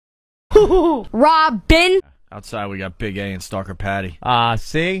HooHooHooRobin. Outside, we got Big A and Stalker Patty.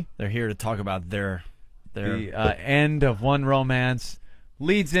 See? They're here to talk about the end of one romance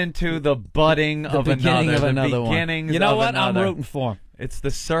leads into the budding of another. The beginnings. You know what? I'm rooting for him. It's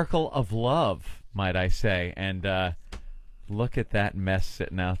the circle of love, might I say. And look at that mess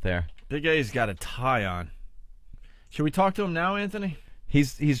sitting out there. Big A's got a tie on. Should we talk to him now, Anthony?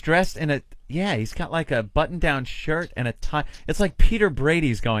 He's dressed in a he's got like a button-down shirt and a tie. It's like Peter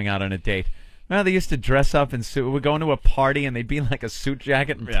Brady's going out on a date. Remember they used to dress up in suit. We'd go into a party and they'd be in like a suit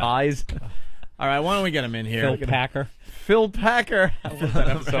jacket and ties. All right, why don't we get him in here? Phil Packer. Phil Packer. I love that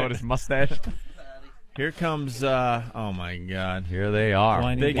episode. His mustache. Here comes. Oh my God. Here they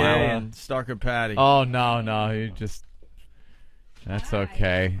are. Big A and Stalker Patty. Oh no, you just. That's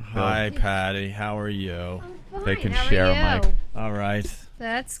okay. Hi, Patty. How are you? They can How share are a you? mic. All right.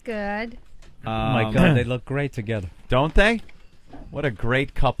 That's good. Oh my God, they look great together. Don't they? What a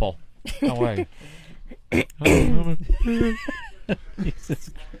great couple. How are you?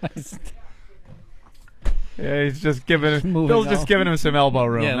 Jesus Christ. Yeah, he's just giving him. Bill's just giving him some elbow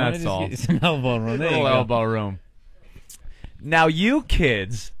room. Yeah, that's all. Some elbow room. There Little elbow room. Now you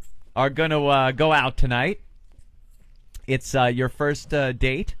kids are gonna go out tonight. It's your first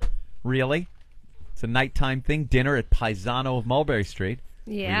date, really. It's a nighttime thing. Dinner at Paisano of Mulberry Street.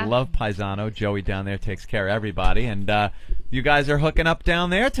 Yeah. We love Paisano. Joey down there takes care of everybody, and you guys are hooking up down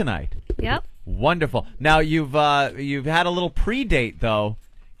there tonight. Yep. Wonderful. Now you've had a little pre-date though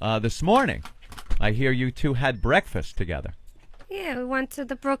this morning. I hear you two had breakfast together. Yeah, we went to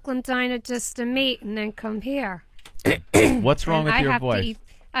the Brooklyn Diner just to meet and then come here. What's wrong with your voice?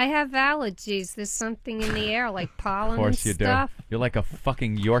 I have allergies. There's something in the air, like pollen and stuff. Of course you do. You're like a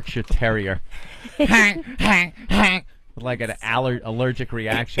fucking Yorkshire Terrier. Like an allergic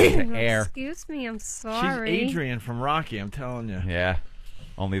reaction to air. Excuse me, I'm sorry. She's Adrian from Rocky, I'm telling you. Yeah.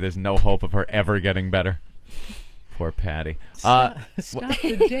 Only there's no hope of her ever getting better. Poor Patty. Stop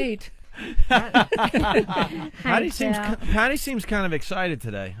the date. Patty seems kind of excited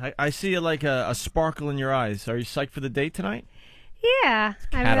today. I see like a sparkle in your eyes. Are you psyched for the date tonight? Yeah,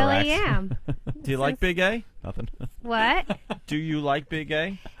 I really am. Do you like Big A? Nothing. What? Do you like Big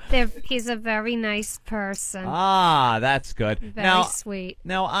A? He's a very nice person. Ah, that's good. Very sweet.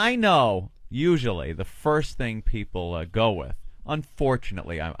 Now, I know usually the first thing people go with,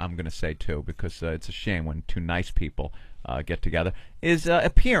 unfortunately, I'm going to say too, because it's a shame when two nice people get together, is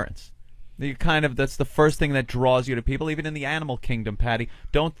appearance. That's the first thing that draws you to people, even in the animal kingdom, Patty.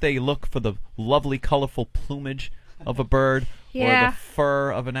 Don't they look for the lovely, colorful plumage of a bird or the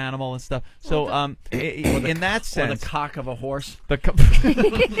fur of an animal and stuff? So, in that sense, or the cock of a horse. Do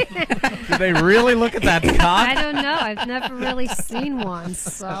they really look at that cock? I don't know. I've never really seen one.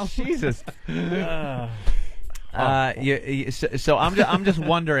 So Jesus. So I'm just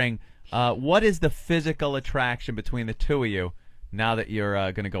wondering, what is the physical attraction between the two of you now that you're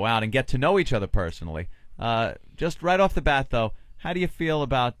going to go out and get to know each other personally? Just right off the bat, though, how do you feel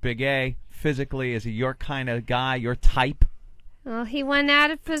about Big A physically? Is he your kind of guy, your type? Well, he went out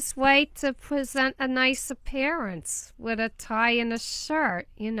of his way to present a nice appearance with a tie and a shirt.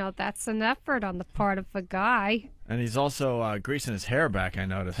 You know, that's an effort on the part of a guy. And he's also greasing his hair back, I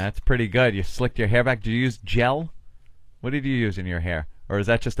noticed. That's pretty good. You slicked your hair back. Did you use gel? What did you use in your hair? Or is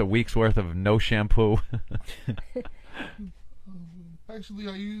that just a week's worth of no shampoo? Actually,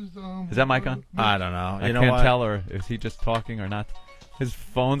 I used... Is that mic on? I don't know. I can't tell, or is he just talking or not? His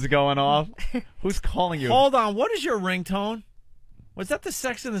phone's going off. Who's calling you? Hold on. What is your ringtone? Was that the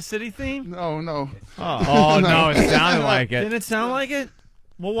Sex and the City theme? No. Oh, no, it sounded like it. Didn't it sound like it?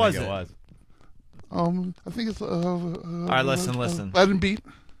 What was it? It was. I think it's... All right, listen. Latin beat.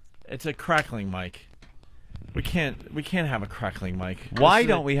 It's a crackling mic. We can't have a crackling mic. Why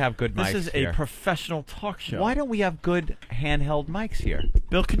don't we have good mics This is here? a professional talk show. Why don't we have good handheld mics here?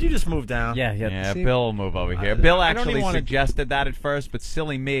 Bill, could you just move down? Yeah, Bill will move over here. Bill actually suggested that at first, but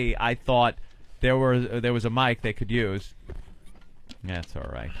silly me, I thought there was a mic they could use. That's all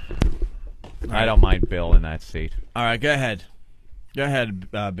right. I don't mind Bill in that seat. All right, go ahead. Go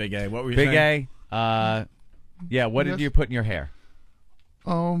ahead, Big A. What were you saying? Big A, yeah, what did you put in your hair?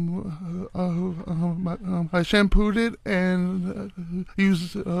 I shampooed it and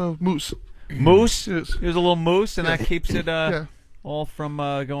used mousse. Mousse? Yes. There's a little mousse, and that keeps it all from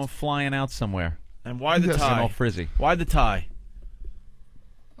going flying out somewhere. And why the tie? All frizzy. Why the tie?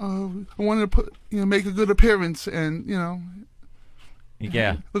 I wanted to make a good appearance and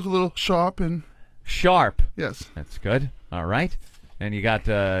look a little sharp and sharp. Yes, that's good. All right, and you got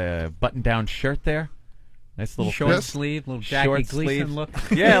a button-down shirt there. Nice little short sleeve, little Jackie Gleason look.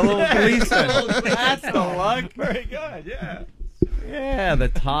 Yeah, a little Gleason. That's the look. Very good. Yeah. Yeah, the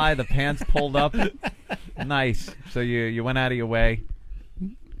tie, the pants pulled up. Nice. So you went out of your way,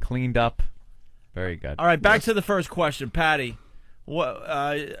 cleaned up. Very good. All right, back to the first question, Patty. What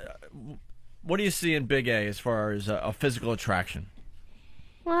do you see in Big A as far as a physical attraction?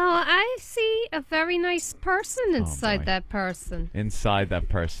 Well, I see a very nice person inside boy. that person. Inside that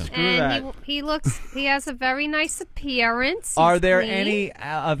person. And he has a very nice appearance. Are He's there clean. any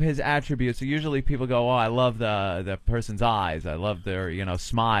of his attributes? So usually people go, "Oh, I love the person's eyes. I love their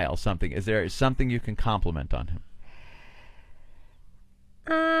smile." Something. Is there something you can compliment on him?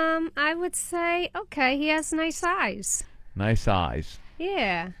 I would say, okay, he has nice eyes. Nice eyes.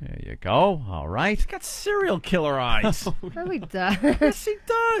 Yeah. There you go. All right. He's got serial killer eyes. No, he does. Yes, he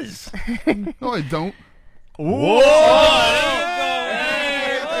does. No, I don't. Whoa!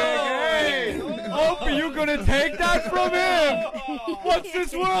 Hey, Opie, you gonna take that from him? What's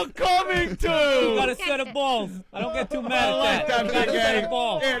this world coming to? You got a set of balls. I don't get too mad at that. You got a set of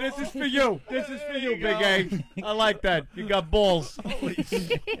balls. Yeah, this is for you. This is for you, Big A. I like that. You got balls.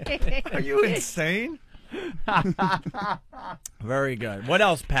 Are you insane? Very good. What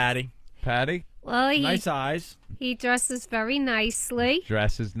else, Patty? Patty? Well, Nice eyes. he dresses very nicely,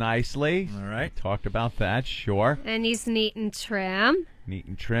 Dresses nicely. All right. Talked about that, sure. and he's neat and trim. Neat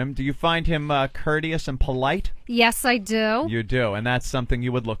and trim. Do you find him courteous and polite? Yes, I do. You do, and that's something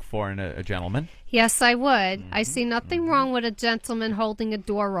you would look for in a gentleman. Yes, I would. I see nothing wrong with a gentleman holding a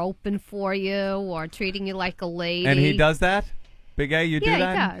door open for you or treating you like a lady. And he does that? Big A, you do Yeah,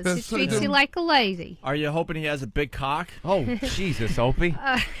 that? he does. Yes, He I treats do. you like a lady. Are you hoping he has a big cock? Oh, Jesus, Opie.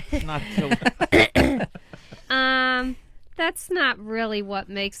 Not too... That's not really what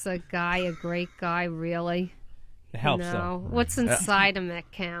makes a guy a great guy, really. It helps, No, though. what's inside him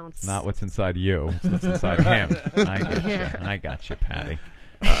that counts. Not what's inside you. It's what's inside him. I got you. I got you, Patty.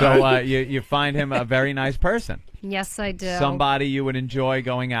 So you find him a very nice person. Yes, I do. Somebody you would enjoy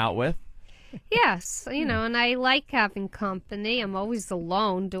going out with. Yes, and I like having company. I'm always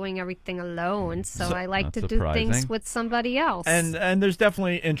alone, doing everything alone, so I like Not to do surprising. things with somebody else. And there's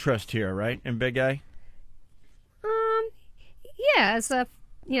definitely interest here, right, in Big A? Yeah, as a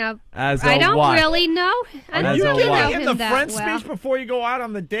As I a don't what? really know. I As don't a really what? know You him have the that friend well. speech before you go out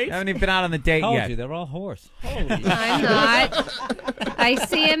on the date? You haven't even been out on the date Told yet. you, they're all horse. I'm not. I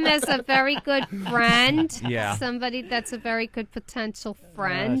see him as a very good friend. Yeah. Somebody that's a very good potential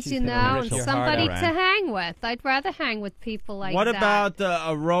friend, she's gonna and rip your somebody heart to out. hang with. I'd rather hang with people like What that. about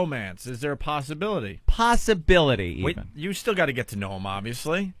a romance? Is there a possibility? Possibility, Wait, even. you still got to get to know him,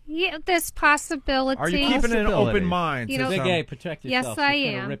 obviously. Yeah, there's possibility. Are you keeping an Possibility. open mind? You to know- Big some- A, protect Yes, yourself. I She's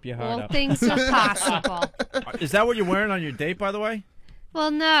gonna am. rip your heart All up. things are possible. Is that what you're wearing on your date, by the way? Well,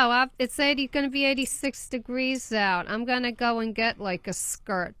 no, it's going to be 86 degrees out. I'm going to go and get like a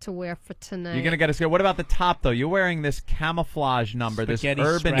skirt to wear for tonight. You're going to get a skirt. What about the top, though? You're wearing this camouflage number, Spaghetti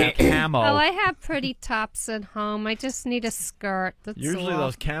this urban strap. camo. Oh, I have pretty tops at home. I just need a skirt. That's Usually all.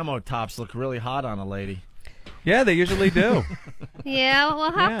 those camo tops look really hot on a lady. Yeah, they usually do. Yeah,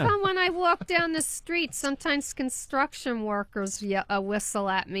 well, how Yeah. come when I walk down the street, sometimes construction workers whistle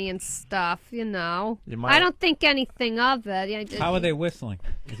at me and stuff, You might- I don't think anything of it. How are they whistling?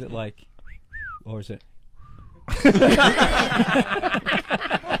 Is it like, or is it?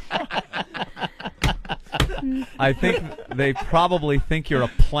 I think they probably think you're a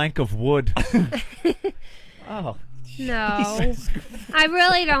plank of wood. Oh, No. I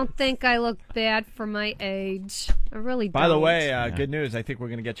really don't think I look bad for my age. I really don't. By the way, good news. I think we're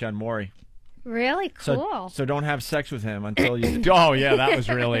going to get you on Maury. Really So, cool. so don't have sex with him until you Oh, yeah, that was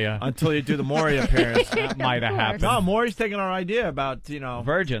really until you do the Maury appearance. that might have Of course. happened. No, Maury's taking our idea about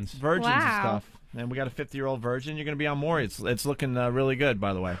Virgins. virgins and Wow. stuff. And we got a 50-year-old virgin. You're going to be on Maury. It's looking really good,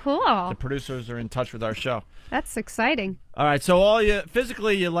 by the way. Cool. The producers are in touch with our show. That's exciting. All right, so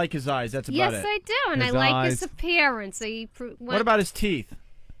physically you like his eyes. That's about Yes, it. I do, and His I like eyes. his appearance. What about his teeth?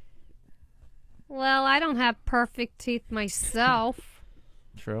 Well, I don't have perfect teeth myself.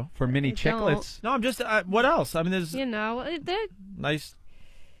 True. For mini I don't. chiclets. No, I'm just. What else? I mean, there's They're, nice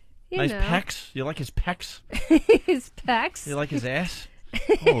you nice know, pecs. You like his pecs? his pecs. You like his ass?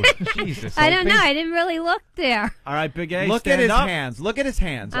 Oh, Jesus. I don't know. Opie. I didn't really look there. All right, Big A. Look at stand his up. hands. Look at his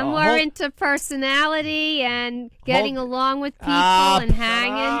hands. I'm Oh, more hold- into personality and getting Hold- along with people Up. and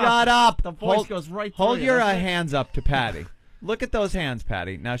hanging. Shut up. The voice Hold- goes right through Hold you, your doesn't it? hands up to Patty. Look at those hands,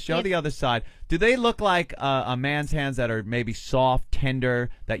 Patty. Now show Yeah. the other side. Do they look like a man's hands that are maybe soft, tender,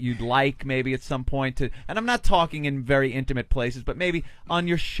 that you'd like maybe at some point to? And I'm not talking in very intimate places, but maybe on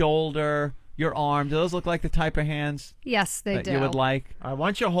your shoulder, your arm. Do those look like the type of hands Yes, they that do. you would like? All right, why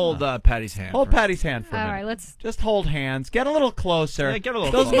don't you hold Patty's hand? Hold first. Patty's hand for a All minute. right, let's. Just hold hands. Get a little closer. Yeah, get a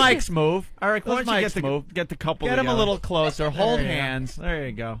little Those closer. mics move. Eric, why Those don't you mics get the couple Get them a together? little closer. Hold There you go. hands. There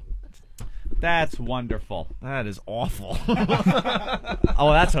you go. That's wonderful. That is awful.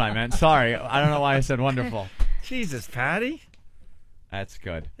 Oh, that's what I meant. Sorry. I don't know why I said wonderful. Jesus, Patty. That's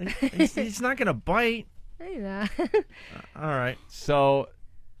good. He's not going to bite. I know. All right. So,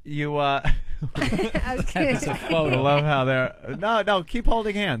 you, Okay. I love how they're... No, keep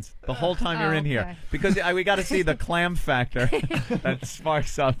holding hands the whole time you're in here. Okay. Because we got to see the clam factor that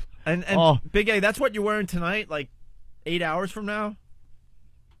sparks up. And Big A, that's what you're wearing tonight, like 8 hours from now?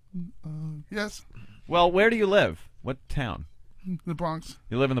 Yes, Well, where do you live? What town? the Bronx.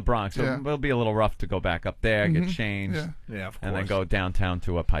 You live in the Bronx, so Yeah. it'll be a little rough to go back up there, get changed, Yeah. Yeah, of course. and then go downtown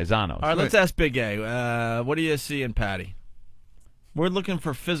to a Paisanos. All right, let's ask Big A. What do you see in Patty? We're looking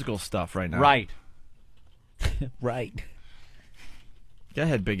for physical stuff right now. Right. Right. Go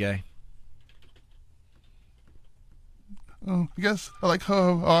ahead, Big A. I guess I like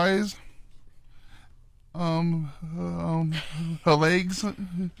her eyes. Her legs,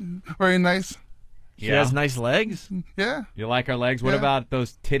 very nice. She has nice legs. Yeah. You like our legs? What Yeah. about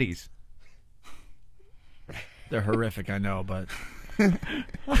those titties? They're horrific, I know, but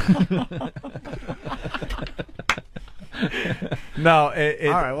No. all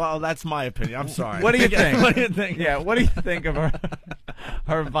right. Well, that's my opinion. I'm sorry. What do you think? What do you think? Yeah. What do you think of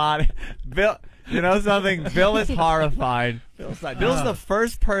her body? Bill, you know something? Bill is horrified. Bill's the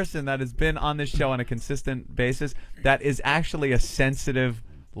first person that has been on this show on a consistent basis that is actually a sensitive,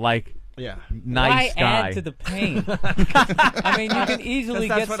 like, Yeah. nice Why guy. add to the pain? I mean, you can easily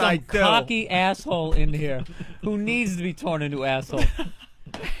That's get what I some do. cocky asshole in here who needs to be torn into asshole.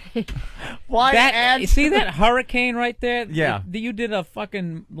 Why add? You see that hurricane right there? Yeah. You did a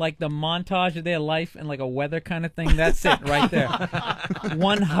fucking, like, the montage of their life and, like, a weather kind of thing. That's it right there.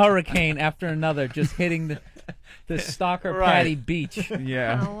 One hurricane after another just hitting the Stalker Right. Patty beach.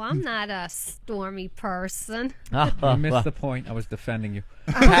 Yeah. Oh, I'm not a stormy person. You missed the point. I was defending you.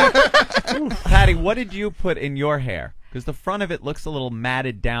 Patty, what did you put in your hair? Because the front of it looks a little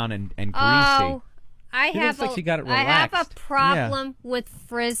matted down and greasy. Oh, I She have looks like she got it I have a relaxed. problem with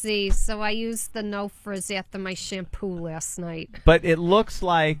frizzies, so I used the no frizz after my shampoo last night. But it looks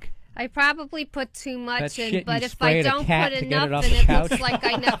like... I probably put too That much shit in, but you if spray I at a don't cat put to get it enough off in, the it couch. looks like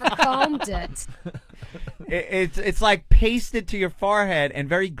I never combed it. It's like pasted to your forehead and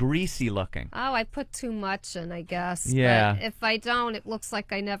very greasy looking. Oh, I put too much in, I guess. Yeah. But if I don't, it looks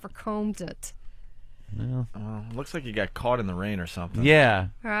like I never combed it. Looks like you got caught in the rain or something. Yeah.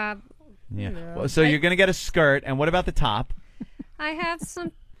 Yeah. Well, so you're going to get a skirt, and what about the top? I have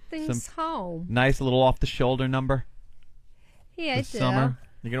some things home. Nice little off-the-shoulder number Yeah, I this do. summer.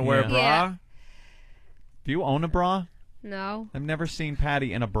 You're gonna wear a Yeah. bra? Yeah. Do you own a bra? No. I've never seen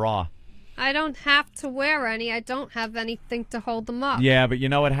Patty in a bra. I don't have to wear any. I don't have anything to hold them up. Yeah, but you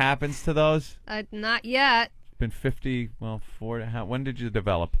know what happens to those? Not yet. Been 50, well, when did you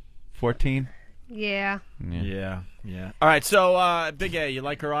develop? 14? Yeah. Yeah. All right, so Big A, you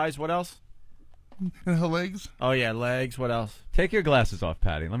like her eyes? What else? And her legs. Oh yeah, legs. What else? Take your glasses off,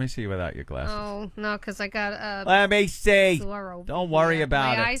 Patty. Let me see you without your glasses. Oh, no, because I got a Let me see. sore over Don't worry here.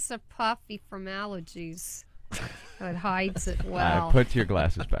 about My it. eyes are puffy from allergies. It hides it well. Put your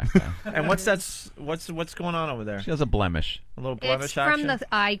glasses back down. And what's going on over there? She has a blemish. A little blemish It's action? from the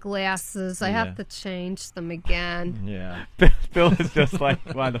eyeglasses. I Yeah. have to change them again. Yeah. Bill is just like,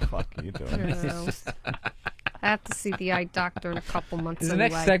 why the fuck are you doing this? No. I have to see the eye doctor in a couple months Is the anyway.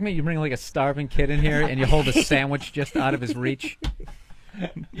 next segment you bring like a starving kid in here and you hold a sandwich just out of his reach?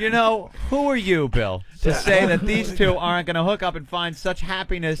 You know, who are you, Bill, to say that these two aren't going to hook up and find such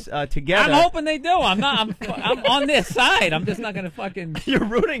happiness together? I'm hoping they do. I'm on this side. I'm just not gonna fucking. You're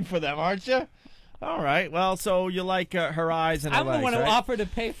rooting for them, aren't you? All right. Well, so you like her eyes and her I'm the legs, one who right? offered to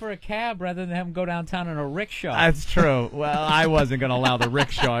pay for a cab rather than have him go downtown in a rickshaw. That's true. Well, I wasn't going to allow the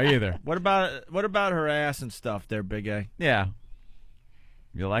rickshaw either. What about her ass and stuff there, Big A? Yeah.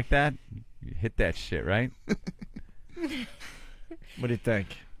 You like that? You hit that shit, right? What do you think?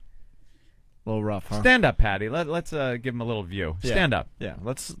 A little rough, huh? Stand up, Patty. Let's give him a little view. Yeah. Stand up. Yeah.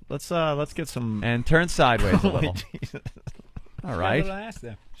 Let's get some. And turn sideways a little. Jesus. All right. What did I ask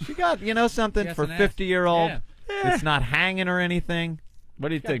them? She got, something She got for some ass. 50-year-old. Yeah. It's not hanging or anything. What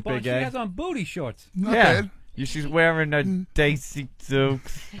do you think, Big She A? has on booty shorts. Not Yeah. bad. She's wearing a Daisy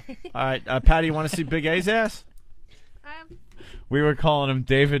Dukes. All right, Patty, you want to see Big A's ass? We were calling him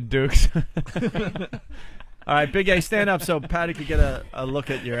David Dukes. All right, Big A, stand up so Patty could get a look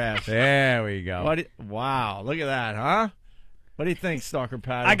at your ass. There we go. Wow, look at that, huh? What do you think, Stalker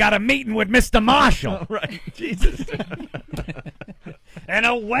Patty? I got a meeting with Mr. Marshall. Right. Jesus. And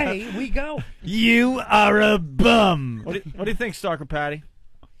away we go. You are a bum. What do you think, Stalker Patty?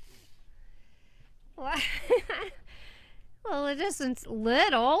 Well, it isn't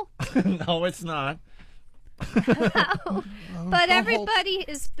little, No, it's not. but everybody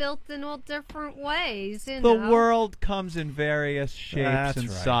is built in all different ways. You The know? world comes in various shapes That's and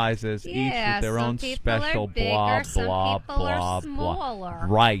right. sizes, each Yeah, with their some own people are special bigger, blah, some blah, people are blah, blah. smaller.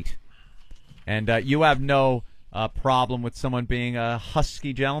 Right. And you have no problem with someone being a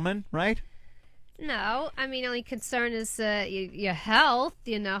husky gentleman, right? No, I mean, only concern is your health.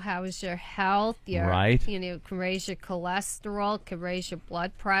 You know, how is your health? Right. You know, can raise your cholesterol, can raise your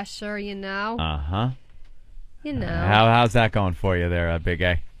blood pressure. You know. Uh-huh. You know. How's that going for you there, Big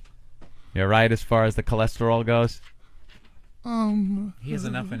A? You're right as far as the cholesterol goes? He has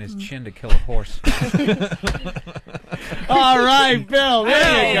enough in his chin to kill a horse. All right, Bill,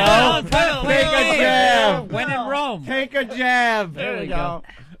 there you go. Bill, Take a jab. When in Rome. Take a jab. There we go.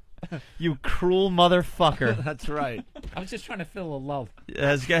 You cruel motherfucker. That's right. I was just trying to fill a lull. Go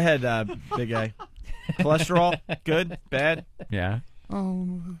ahead, Big A. Cholesterol, good, bad? Yeah. I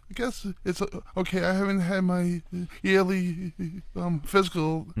guess it's okay. I haven't had my yearly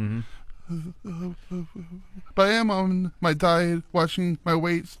physical, but I am on my diet, watching my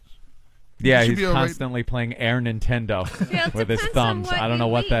weight. Yeah, Should he's be all right. constantly playing Air Nintendo Yeah, it with his depends on thumbs. what I don't you know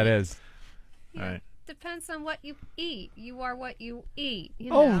what that eat. is. Yeah, All right. Depends on what you eat. You are what you eat.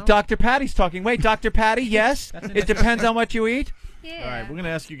 You Oh, know? Dr. Patty's talking. Wait, Dr. Patty, yes? It depends on what you eat? Yeah. All right, we're going to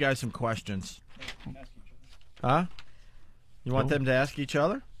ask you guys some questions. Huh? You want them to ask each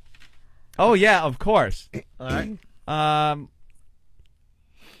other? Oh, yeah, of course. All right.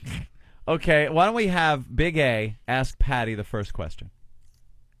 Okay, why don't we have Big A ask Patty the first question?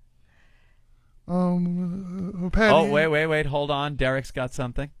 Patty. Oh, wait. Hold on. Derek's got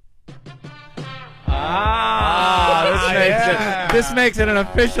something. This makes it an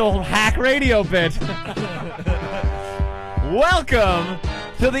official hack radio bit. Welcome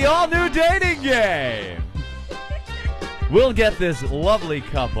to the all-new dating game. We'll get this lovely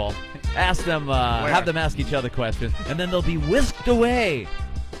couple, ask them, have them ask each other questions, and then they'll be whisked away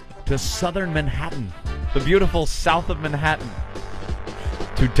to southern Manhattan, the beautiful south of Manhattan,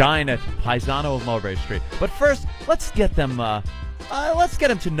 to dine at Paisano of Mulberry Street. But first, let's get them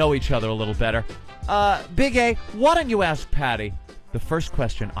to know each other a little better. Big A, why don't you ask Patty the first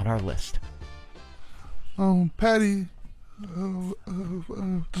question on our list? Patty,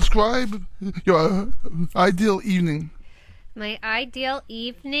 describe your ideal evening. My ideal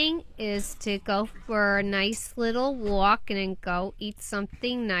evening is to go for a nice little walk and then go eat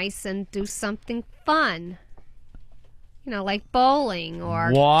something nice and do something fun. You know, like bowling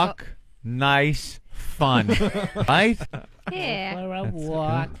or... Walk, nice, fun. Right? Yeah. For a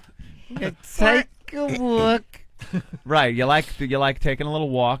walk. Take a look. Right, you like taking a little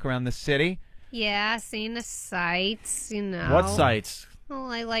walk around the city? Yeah, seeing the sights, you know. What sights? Well,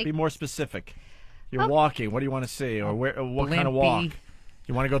 I like... Be more specific. You're walking. What do you want to see? Or where? What kind of Blimpie. walk?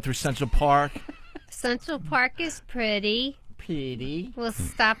 You want to go through Central Park? Central Park is pretty. Pretty. We'll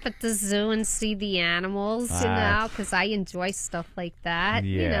stop at the zoo and see the animals, you know, because I enjoy stuff like that.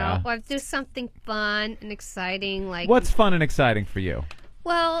 You Yeah. know, or do something fun and exciting, like... What's fun and exciting for you?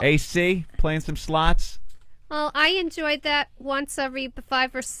 Well, AC? Playing some slots? well, I enjoyed that once every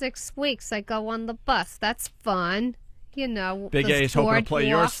 5 or 6 weeks. I go on the bus. That's fun. You know, Big this A is hoping to play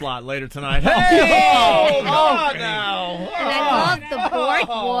your boardwalk. slot later tonight. Hey! Oh, no. And I love the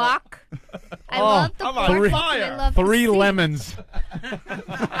boardwalk. I love the I'm on boardwalk. fire. And I love 3 the sea. lemons.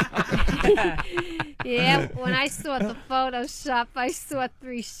 Yeah, when I saw the Photoshop, I saw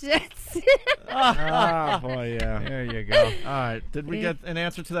 3 shits. Oh, boy, yeah. There you go. All right. Did we get an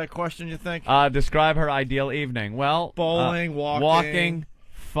answer to that question, you think? Describe her ideal evening. Well, Bowling, walking. Walking,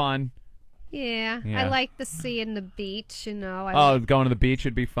 fun. Yeah, Yeah. I like the sea and the beach, you know. I Oh, like, going to the beach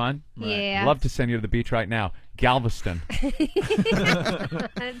would be fun. yeah. Love to send you to the beach right now. Galveston.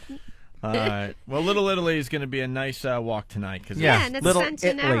 All right. Well, Little Italy is going to be a nice walk tonight. Cause Yeah. Yeah, and it's Little San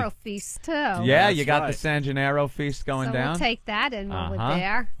Italy. Gennaro feast, too. Yeah, that's you got right. the San Gennaro feast going so down. we'll take that in when we're Uh-huh.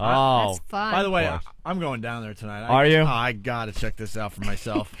 there. Oh. That's fun. By the way, course. I'm going down there tonight. Are you? I got to check this out for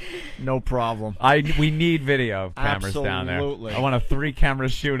myself. No problem. We need video cameras down there. Absolutely. I want a 3-camera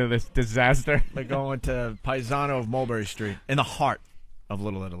shoot of this disaster. We're going to Paisano of Mulberry Street in the heart of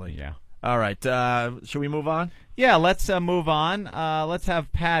Little Italy. Yeah. All right. Should we move on? Yeah, let's move on. Let's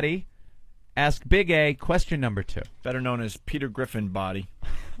have Patty ask Big A question number 2. Better known as Peter Griffin body.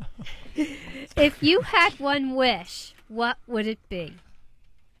 If you had one wish, what would it be?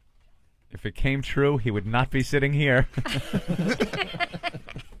 If it came true, he would not be sitting here.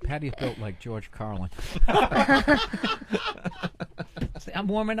 Patty's built like George Carlin. See, I'm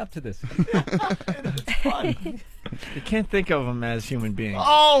warming up to this. It's fun. You can't think of them as human beings.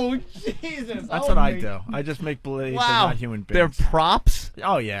 Oh, Jesus. That's what I do. I just make believe they're not human They're beings. props?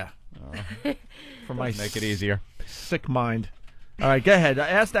 Oh, yeah. For my Make it easier. sick mind. All right, go ahead.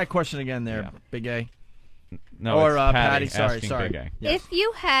 Ask that question again there, Big A. No, Or, it's Patty, sorry, asking sorry. Big A. Yes. If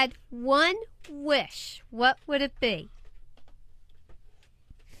you had one wish, what would it be?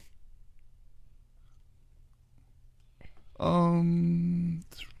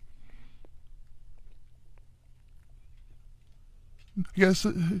 I guess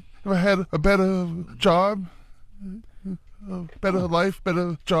if I had a better job, a better life,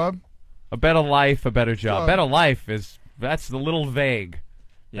 better job. A better life, a better job. Job. Better life that's a little vague.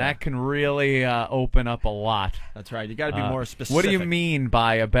 Yeah. That can really open up a lot. That's right. You got to be more specific. What do you mean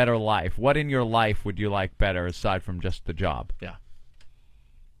by a better life? What in your life would you like better aside from just the job? Yeah.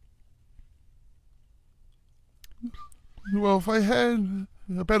 Well, if I had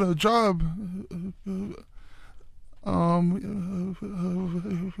a better job,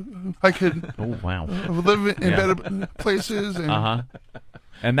 I could Oh, wow. live in better places and Uh-huh.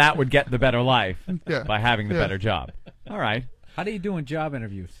 And that would get the better life Yeah. by having the Yeah. better job. All right. How do you do in job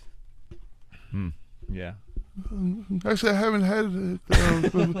interviews? Yeah. actually I haven't had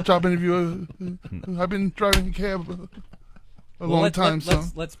a job interview. I've been driving a cab a long time, so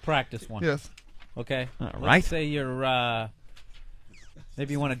let's practice one. yes. Okay. All Let's right. say you're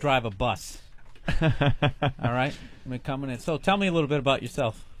maybe you want to drive a bus. All right. We're coming in. So tell me a little bit about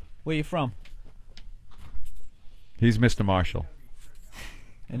yourself. Where you from? He's Mr. Marshall.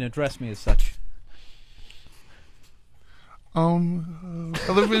 And address me as such. I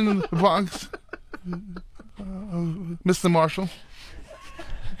live in the Bronx. Mr. Marshall.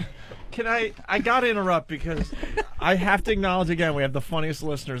 Can I got to interrupt because I have to acknowledge again we have the funniest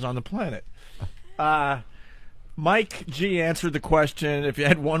listeners on the planet. Mike G answered the question, if you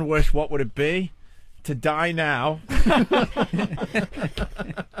had one wish, what would it be? To die now.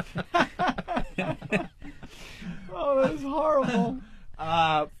 Oh, that's horrible.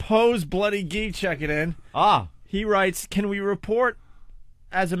 Pose Bloody Gee checking in. Ah. He writes, can we report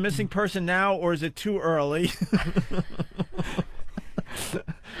as a missing person now, or is it too early?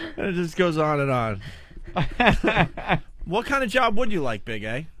 And it just goes on and on. What kind of job would you like, Big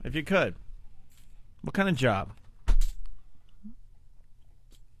A, if you could? What kind of job?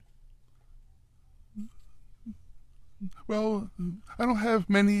 Well, I don't have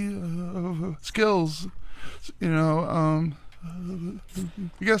many skills, you know.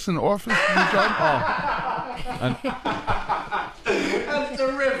 I guess an office job. That's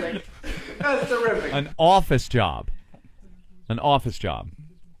terrific. That's terrific. An office job. An office job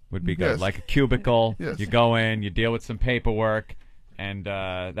would be good. Yes. Like a cubicle. Yes. You go in, you deal with some paperwork, and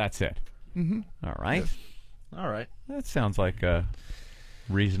that's it. Mm-hmm. All right. Yes. All right. That sounds like a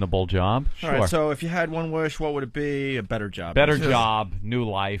reasonable job. Sure. All right, so if you had one wish, what would it be? A better job. Better Yes. job, new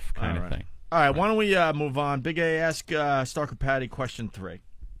life kind All of right. thing. All right, why don't we move on? Big A, ask Stalker Patty question 3.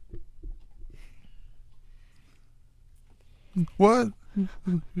 What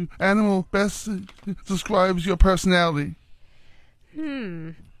animal best describes your personality?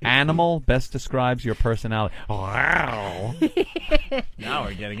 Animal best describes your personality. Wow. Now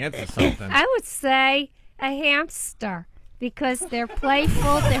we're getting into something. I would say a hamster because they're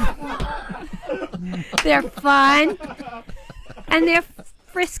playful, they're fun, and they're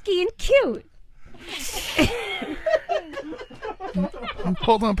frisky and cute.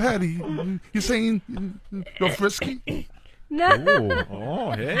 Hold on, Patty. You saying you're frisky? No.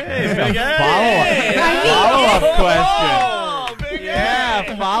 Oh, hey, Big A. Follow-up question. Oh, Big A.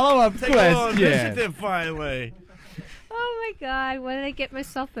 Yeah, follow-up Take a little question. initiative finally. Oh my God! What did I get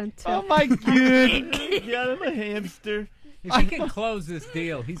myself into? Oh, my God. Get him a hamster. If he can close this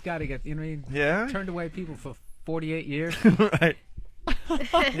deal, he's got to get. You know, he Yeah? turned away people for 48 years. Right.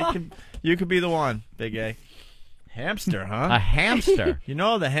 You could be the one, Big A. Hamster, huh? A hamster. You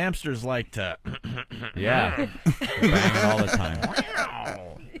know the hamsters like to... Yeah. Banging all the time.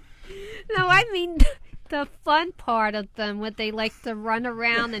 No, I mean the fun part of them, where they like to run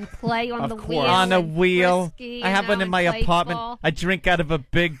around and play on Of the course. wheel. On a and wheel. frisky, I you have know, one in and my apartment. playful. I drink out of a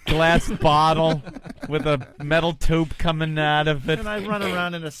big glass bottle with a metal tube coming out of it. And I run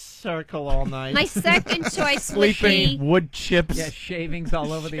around in a circle all night. My second choice would Sleeping be wood chips. Yeah, shavings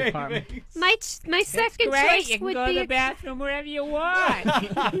all over the apartment. my second choice would be a, bathroom wherever you want.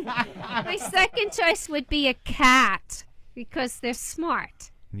 my second choice would be a cat because they're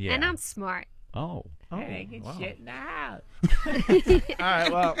smart Yeah. and I'm smart. Oh. Wow. shit in the house. All right,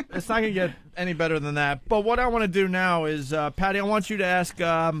 well, it's not going to get any better than that. But what I want to do now is, Patty, I want you to ask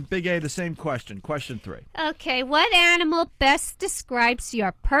Big A the same question. Question 3. Okay, what animal best describes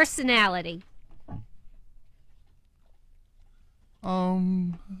your personality?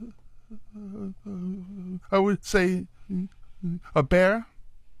 I would say a bear.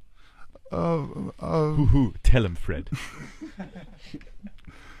 Tell him, Fred.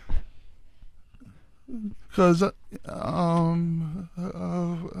 Because I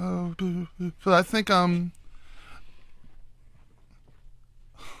think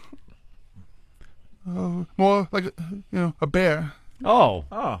more like a bear. Oh.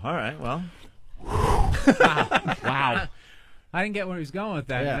 Oh, all right, well. Wow. I didn't get where he was going with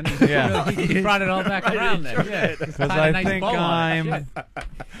that. Yeah. And he, Yeah. he brought it all back around then. Yeah. Because I think I'm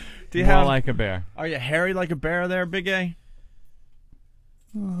Do you more have, like a bear. Are you hairy like a bear there, Big A?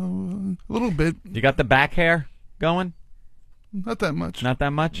 A little bit, You got the back hair going? not that much. Not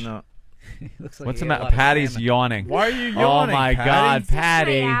that much? No. Looks like What's he the ate a matter? lot of Patty's salmon. yawning. Why are you Oh yawning, my Patty? God, It's my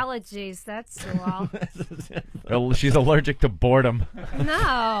Patty! allergies, that's all. She's allergic to boredom.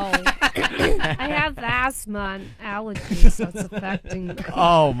 No. I have asthma and allergies, so it's affecting me.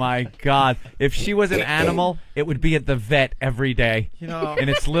 Oh my God! If she was an animal, it would be at the vet every day. You know, In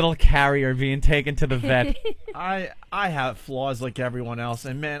its little carrier being taken to the vet. I have flaws like everyone else,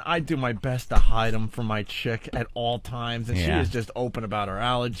 and man, I do my best to hide them from my chick at all times, and she Yeah. is just open about her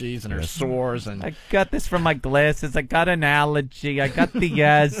allergies and her sores, and I got this from my glasses. I got an allergy. I got the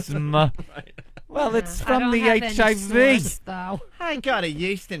asthma. Well, it's I from don't the have any HIV. sores, though. I got a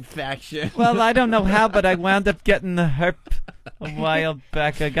yeast infection. Well, I don't know how, but I wound up getting the herp a while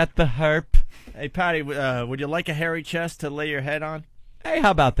back. I got the herp. Hey, Patty, would you like a hairy chest to lay your head on? Hey,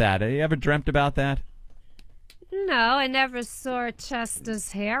 how about that? Have you ever dreamt about that? No, I never saw a chest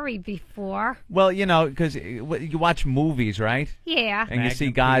as hairy before. Well, you know, because you watch movies, right? Yeah. And you see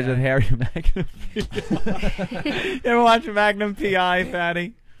Magnum guys PI. with hairy Magnum PI. You ever watch Magnum PI,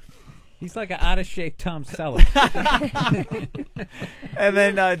 Patty? He's like an out-of-shape Tom Selleck. And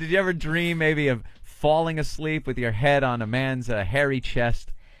then, did you ever dream maybe of falling asleep with your head on a man's hairy chest?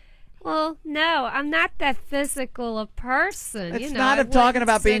 Well, no, I'm not that physical a person. It's you know, not I of talking wouldn't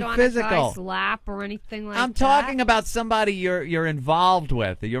about sit being on physical. A guy's lap or anything like I'm that. talking about somebody you're involved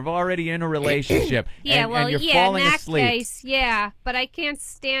with. You're already in a relationship. Yeah, and, well, and you're yeah, falling in that asleep. case, yeah. But I can't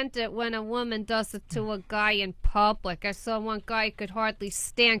stand it when a woman does it to a guy in public. I saw one guy who could hardly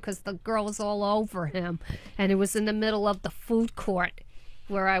stand because the girl was all over him. And it was in the middle of the food court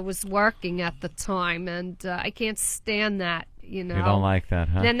where I was working at the time. And I can't stand that, you know. You don't like that,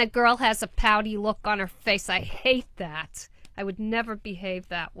 huh? Then the girl has a pouty look on her face. I hate that. I would never behave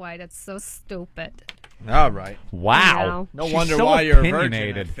that way. That's so stupid. All right. Wow. No She's wonder so why you're a virgin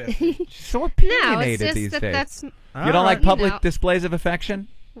opinionated. at 50. She's so No, opinionated it's these just that days. that's... You don't like you public know. displays of affection?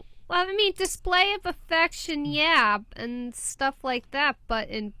 Well, I mean, display of affection, yeah, and stuff like that. But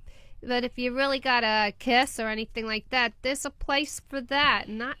if you really got a kiss or anything like that, there's a place for that,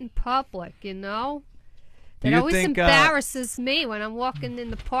 not in public, you know. Do It you always think, embarrasses me when I'm walking in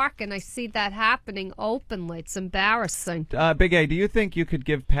the park and I see that happening openly. It's embarrassing. Big A, do you think you could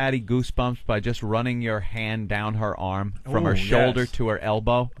give Patty goosebumps by just running your hand down her arm from her Ooh, shoulder yes. to her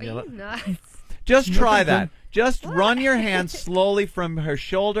elbow? Are you nuts? Just try that. Just run your hand slowly from her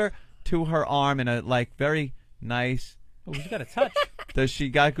shoulder to her arm in a very nice. Oh, he's got a touch. Does she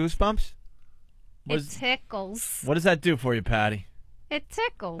got goosebumps? It tickles. What does that do for you, Patty? It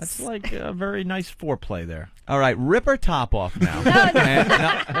tickles. That's like a very nice foreplay there. All right, rip her top off now.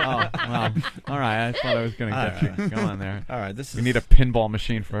 Oh, well, all right. I thought I was going to get you. Go on there. All right, this is... We need a pinball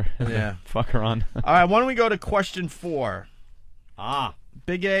machine for Yeah. fuck her on. All right, why don't we go to question 4?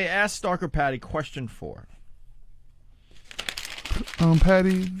 Big A, ask Stalker Patty question 4.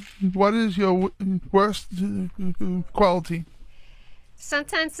 Patty, what is your worst quality?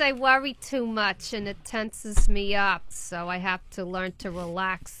 Sometimes I worry too much and it tenses me up, so I have to learn to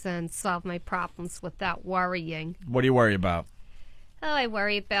relax and solve my problems without worrying. What do you worry about? Oh, I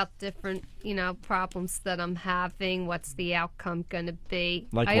worry about different, problems that I'm having. What's the outcome going to be?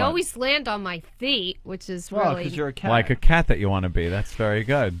 Like I what? always land on my feet, which is Well, really, because you're a cat. Like a cat that you want to be. That's very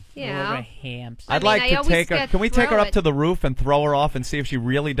good. you Or know. a hamster. I I'd mean, like I to always take her. get Can we take her through up it. to the roof and throw her off and see if she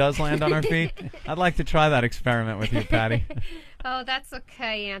really does land on her feet? I'd like to try that experiment with you, Patty. Oh, that's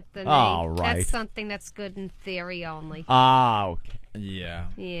okay, Anthony. All right. That's something that's good in theory only. Ah, okay. Yeah.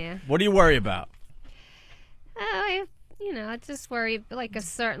 Yeah. What do you worry about? Oh, I just worry like a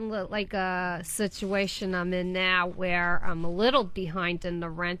certain like a situation I'm in now where I'm a little behind in the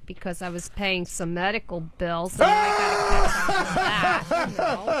rent because I was paying some medical bills and I got to catch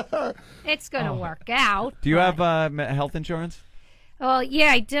up on that. It's gonna work out. Do you have health insurance? Well, yeah,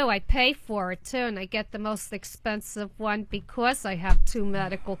 I do. I pay for it too, and I get the most expensive one because I have 2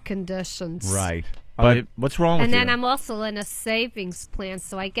 medical conditions. Right. But what's wrong with And you? then I'm also in a savings plan,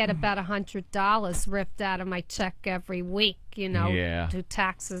 so I get about $100 ripped out of my check every week, Yeah. to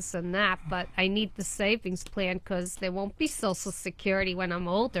taxes and that. But I need the savings plan because there won't be Social Security when I'm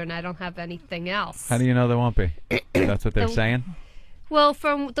older and I don't have anything else. How do you know there won't be? That's what they're saying? Well,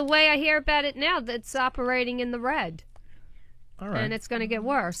 from the way I hear about it now, it's operating in the red. All right. And it's going to get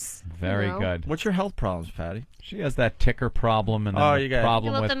worse. Very you know? good. What's your health problems, Patty? She has that ticker problem and then Oh, the you got it.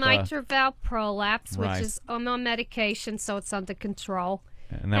 problem Well, with the mitral valve prolapse, which Right. is I'm on medication, so it's under control.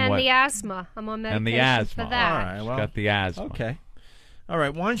 and then And what? the asthma. I'm on medication And the asthma. for that. All right. She's Well, got the asthma. okay. All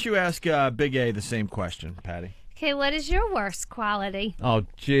right. Why don't you ask Big A the same question, Patty? Okay, what is your worst quality? Oh,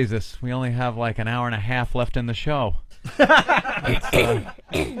 Jesus. We only have like an hour and a half left in the show.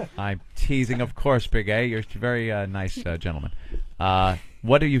 I'm teasing, of course, Big A. You're a very nice gentleman.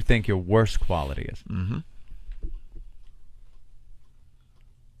 What do you think your worst quality is? Mm-hmm.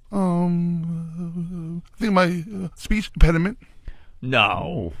 I think my speech impediment.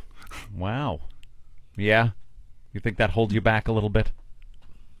 No. Wow. Yeah? You think that holds you back a little bit?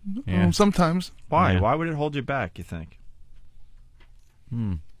 Yeah. Sometimes. Why? Yeah. Why would it hold you back, you think?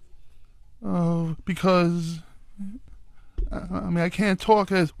 Because I can't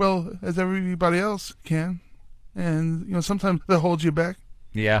talk as well as everybody else can, and sometimes that holds you back.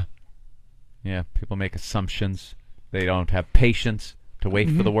 Yeah. Yeah, people make assumptions. They don't have patience to wait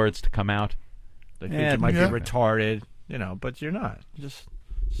for the words to come out. They think Yeah, you might yeah. be retarded, but you're not. You just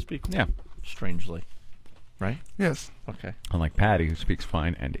speak Yeah. strangely. Right? Yes. Okay. Unlike Patty, who speaks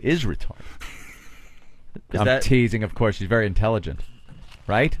fine and is retarded. Is I'm that teasing, of course. She's very intelligent.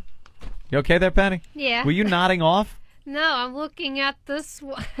 Right? You okay there, Patty? Yeah. Were you nodding off? No, I'm looking at this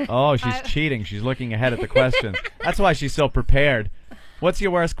one. Oh, she's cheating. She's looking ahead at the question. That's why she's so prepared. What's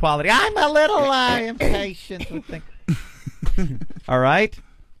your worst quality? I'm a little impatient with things. All right.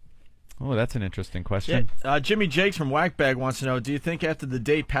 Oh, that's an interesting question. Jimmy Jakes from Whackbag wants to know, do you think after the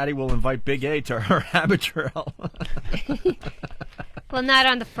date Patty will invite Big A to her amateur trail? Well, not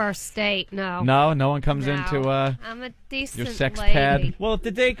on the first date, no. No, no one comes No. into I'm a decent your sex lady. pad? Well, if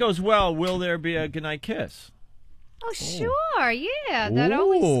the date goes well, will there be a goodnight kiss? Oh, sure, yeah. That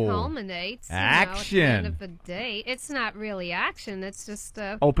always Ooh. culminates. Action. At the end of a date. It's not really action. It's just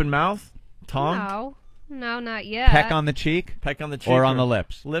a... Open mouth? Tongue? No, not yet. Peck on the cheek Peck on the cheek? or on the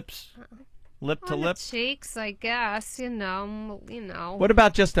lips? Lips? Lip to On lip? the cheeks, I guess, you know. What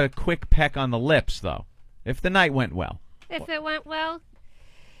about just a quick peck on the lips, though? If the night went well. If it went well,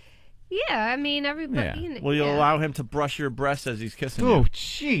 yeah, I mean, everybody... Yeah. Will you yeah. allow him to brush your breast as he's kissing Oh, you?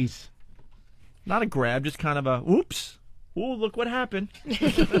 jeez. Not a grab, just kind of a, oops. Ooh, look what happened.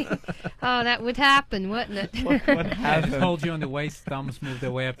 Oh, that would happen, wouldn't it? What Just happened? hold you on the waist, thumbs move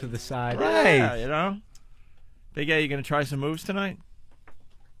their way up to the side. Right. Yeah, Big A, you going to try some moves tonight?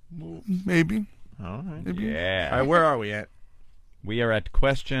 Maybe. All right. Maybe. Yeah. All right, where are we at? We are at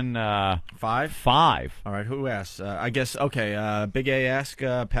question 5? 5. All right, who asks? I guess, okay, Big A, ask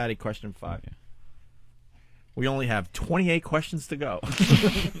Patty question 5. Yeah. We only have 28 questions to go.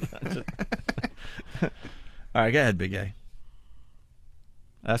 All right, go ahead, Big A.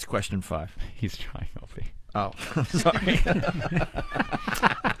 Ask question 5. He's trying, Opie. Oh, sorry.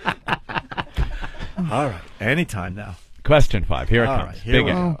 All right, anytime now. Question 5. Here it All comes. right, here Big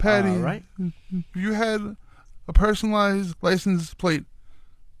we A. go. Patty, All right. if you had a personalized license plate,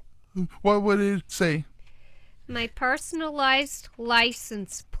 what would it say? My personalized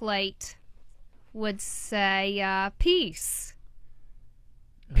license plate would say peace.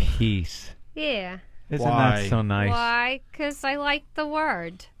 Peace. Yeah. Isn't Why? that so nice? Why? Because I like the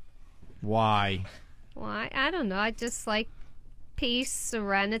word. Why? Why? I don't know. I just like peace,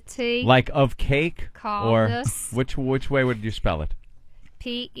 serenity, Like of cake? calmness. Or which way would you spell it?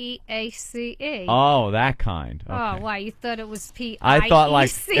 P-E-A-C-E. Oh, that kind. Okay. Oh, why? You thought it was P-I-E-C? I thought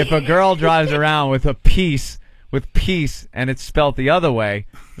like if a girl drives around with a piece and it's spelt the other way,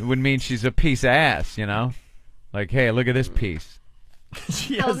 it would mean she's a piece of ass, you know? Like, hey, look at this piece.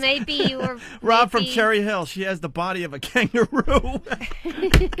 She Well, has, maybe you were... Rob from maybe- Cherry Hill, she has the body of a kangaroo.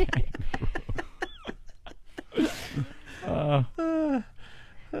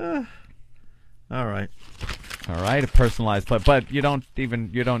 All right. All right, a personalized plate. But you don't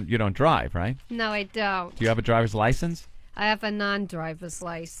drive, right? No, I don't. Do you have a driver's license? I have a non-driver's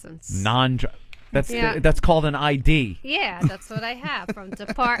license. That's called an ID. Yeah, that's what I have from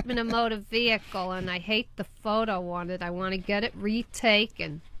Department of Motor Vehicle, and I hate the photo on it. I want to get it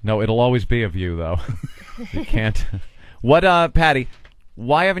retaken. No, it'll always be of you, though. You can't. What, Patty,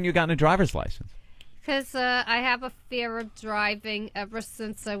 why haven't you gotten a driver's license? Because I have a fear of driving. Ever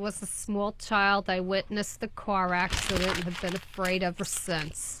since I was a small child, I witnessed a car accident and have been afraid ever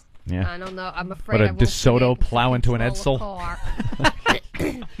since. Yeah. I don't know. I'm afraid What, a I won't be DeSoto able to plow into an control a Edsel? car.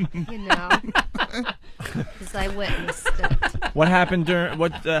 You know, because I witnessed it. What happened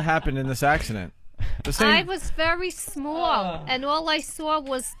happened in this accident? The same. I was very small, and all I saw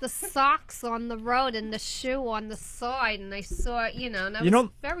was the socks on the road and the shoe on the side, and I saw, and I was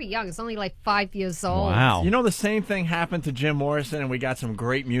very young. It's only like 5 years old. Wow. You know, the same thing happened to Jim Morrison, and we got some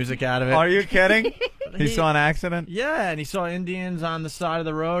great music out of it. Are you kidding? He saw an accident? Yeah, and he saw Indians on the side of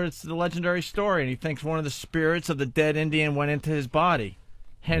the road. It's the legendary story, and he thinks one of the spirits of the dead Indian went into his body.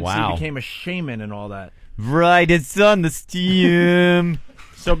 Hence, he became a shaman and all that. Right, it's on the steam.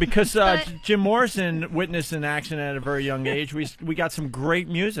 So because Jim Morrison witnessed an accident at a very young age, we got some great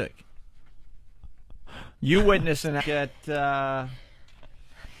music. You witnessed an accident.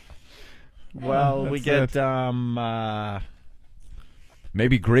 We get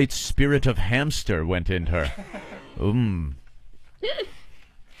maybe great spirit of hamster went in her. All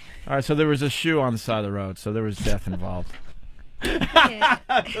right, so there was a shoe on the side of the road, so there was death involved. Yeah.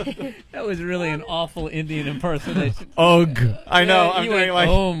 That was really an awful Indian impersonation. Ugh. I know. Yeah, I'm you doing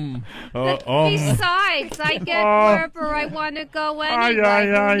went, Besides, I get wherever I want to go anyway.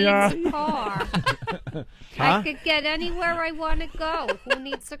 Who needs a car? I could get anywhere I want to go. Who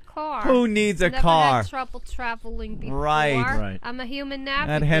needs a car? Who needs a Never car? had trouble traveling before. Right. I'm a human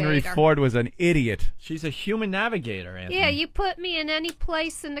navigator. That Henry Ford was an idiot. She's a human navigator, Anthony. Yeah, you put me in any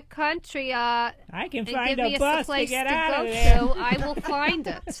place in the country. I can and find give me a bus place to get to out go of there. to. I will find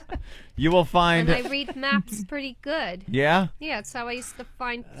it. You will find. And I read maps pretty good. Yeah. Yeah, it's how I used to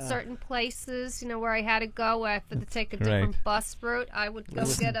find certain places, where I had to go. I had to take a different bus route. I would go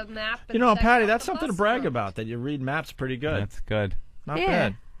get a map. And check Patty, out that's the something to bus brag route. about, that you read maps pretty good. That's good. Not Yeah.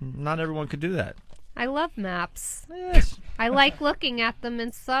 bad. Not everyone could do that. I love maps. Yes. I like looking at them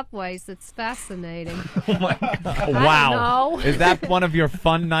in subways. It's fascinating. Wow. know. Is that one of your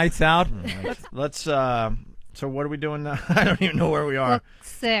fun nights out? Let's. So what are we doing now? I don't even know where we are. Book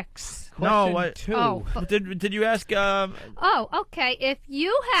 6. No, what? Two. Oh, Did you ask? oh, okay. If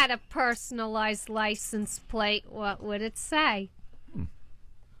you had a personalized license plate, what would it say?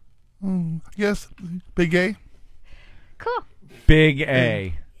 Yes, Big A. Cool. Big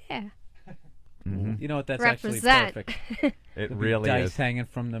A. Yeah. You know what? That's Represent. actually perfect. It really Dice is. hanging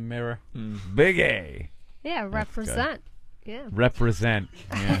from the mirror. Big A. Yeah, represent. Yeah. Represent.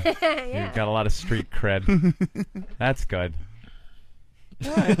 Yeah. Yeah. You've got a lot of street cred. That's good.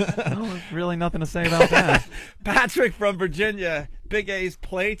 All right. Well, really nothing to say about that. Patrick from Virginia. Big A's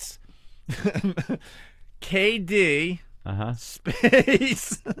plates. KD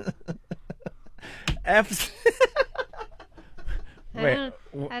space F. Wait.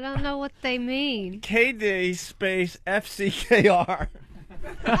 I don't know what they mean. KD space FCKR.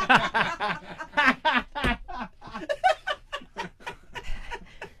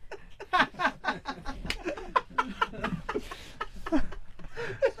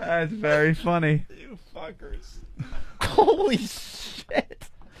 That's very funny. You fuckers. Holy shit.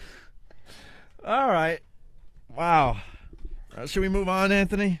 All right. Wow. Should we move on,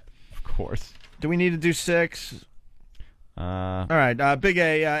 Anthony? Of course. Do we need to do 6? All right. Big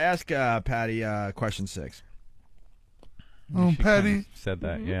A, ask Patty question 6. She Patty. kinda said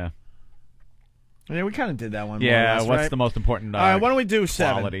that, yeah. Yeah, we kind of did that one. more or Yeah, less, what's right? the most important All right, why don't we do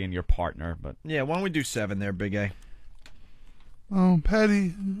 7? quality in your partner? But Yeah, why don't we do 7 there, Big A? Patty,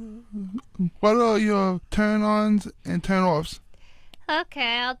 what are your turn-ons and turn-offs?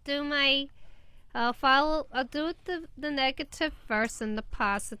 Okay, I'll do the negative first and the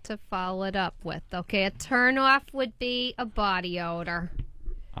positive follow it up with. Okay, a turn off would be a body odor.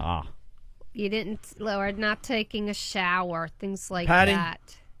 You or not taking a shower, things like Patty?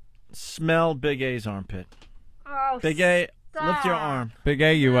 that. Smell Big A's armpit. Oh, Big A, lift your arm. Big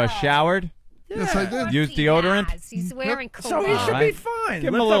A, you showered? Yes, I did. Use deodorant? He's wearing So he cologne. should be Alright. fine.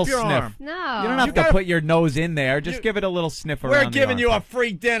 Give him lift a little up your sniff. arm. No. You don't have to put your nose in there. Just give it a little sniff around We're the giving you a armpit.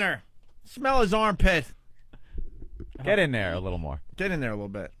 free dinner. Smell his armpit. Get in there a little more. Get in there a little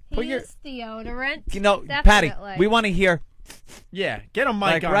bit. He uses deodorant. Patty, Definitely. we want to hear Yeah, get a mic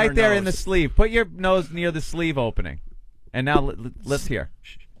like on right her there in the nose. sleeve. Put your nose near the sleeve opening. And now let's hear.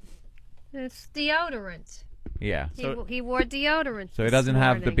 It's deodorant. Yeah. He wore deodorant. So he this doesn't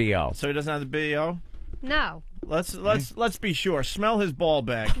have the morning. BO. So he doesn't have the BO? No. Let's be sure. Smell his ball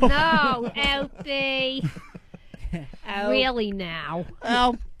bag. No, Opie. Really now.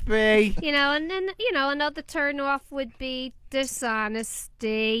 Opie. And then, another turn off would be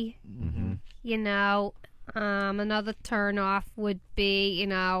dishonesty. Another turn off would be,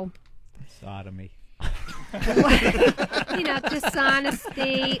 Sodomy.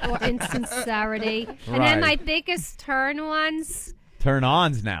 dishonesty or insincerity. And then my biggest turn-ons.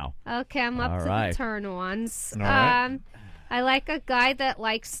 Turn-ons now. Okay, I'm up All to right. the turn-ons. All right. I like a guy that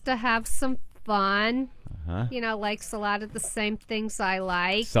likes to have some fun. Uh-huh. Likes a lot of the same things I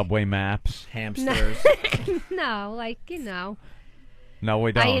like. Subway maps. Hamsters. No, No,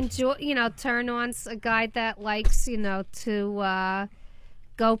 we don't. I enjoy, turn-ons. A guy that likes, to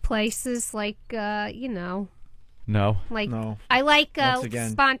go places like, No. like No. I like Once again.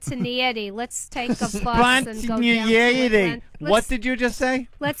 spontaneity. Let's take a bus and go down to Spontaneity. Let's- What did you just say?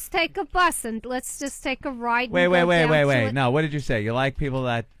 Let's take a bus and let's just take a ride. Wait. and go down to it. No, what did you say? You like people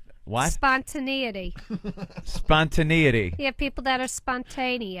that what? Spontaneity. Spontaneity. Yeah, people that are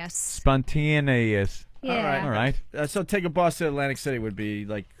spontaneous. Spontaneous. Yeah. All right. So take a bus to Atlantic City would be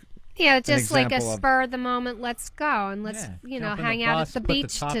like. Yeah, just like a example of- spur of the moment. Let's go and let's Jump in hang the out bus, at the put the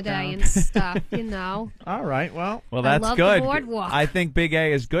beach top today down. and stuff. All right. Well. Well, I that's love the good. boardwalk. I think Big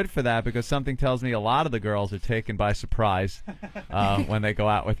A is good for that because something tells me a lot of the girls are taken by surprise when they go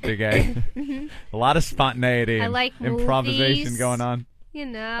out with Big A. A lot of spontaneity I and like improvisation movies. going on. I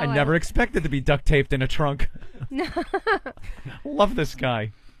I never expected to be duct taped in a trunk. No. Love this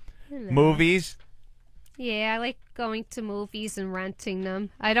guy. Movies. Yeah, I like going to movies and renting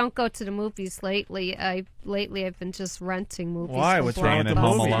them. I don't go to the movies lately. I've been just renting movies. Why? for What's both Staying wrong with at the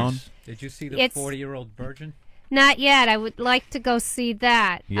home movies? alone? Did you see the It's- 40-year-old virgin? Not yet. I would like to go see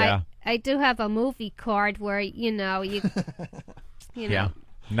that. Yeah. I do have a movie card where you Yeah.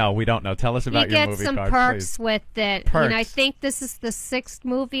 No, we don't know. Tell us you about your get movie some card, perks please. with it. Perks. I think this is the 6th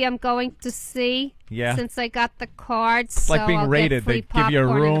movie I'm going to see. Yeah. Since I got the card, It's like so being I'll rated. Get free They give you a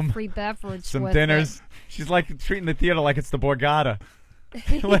popcorn and room, free beverage Some with dinners. It. She's like treating the theater like it's the Borgata.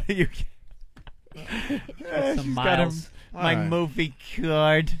 What are you? Some She's got miles. my All right. movie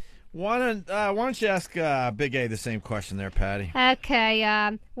card. Why don't you ask Big A the same question there, Patty?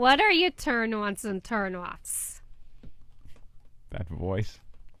 Okay, what are your turn-ons and turn-offs? That voice.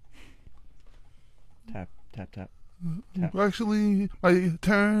 Tap tap tap. Actually, my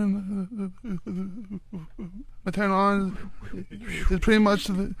turn on is pretty much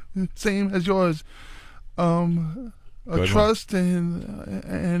the same as yours. Good one. Trust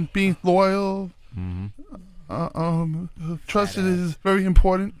and being loyal. Trust is very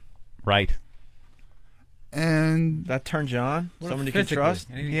important, Right. and That turns you on. What Someone you physically? can trust.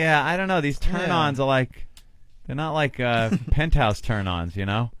 Anything- Yeah, I don't know. These turn-ons are like, they're not like penthouse turn-ons, you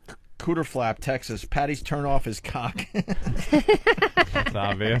know? Cooter Flap, Texas. Patty's turn off his cock. That's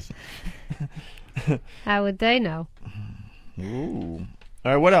obvious. How would they know? Ooh.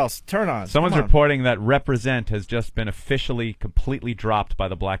 All right. What else? Turn on. Someone's Come on. reporting that represent has just been officially completely dropped by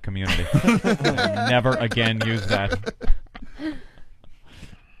the black community. Never again use that.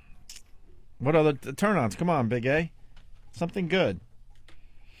 What other turn-ons? Come on, Big A. Something good.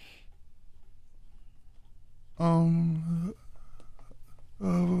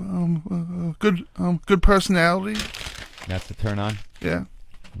 good personality. That's a turn-on. Yeah.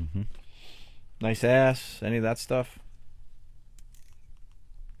 Nice ass. Any of that stuff?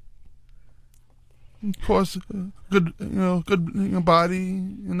 Of course, good body,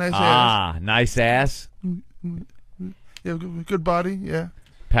 a nice ass. Ah, nice ass. Yeah, good body. Yeah.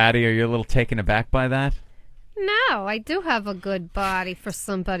 Patty, are you a little taken aback by that? No, I do have a good body for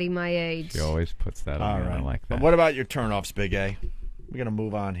somebody my age. She always puts that All on. right. I like that. But what about your turn-offs, Big A? We're gonna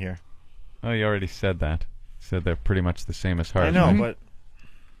move on here. Oh, you already said that. You said they're pretty much the same as hers. I know, right?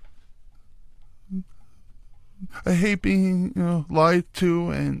 but I hate being lied to,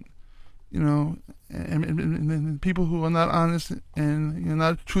 and and people who are not honest and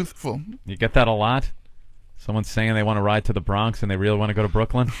not truthful. You get that a lot? Someone's saying they want to ride to the Bronx and they really want to go to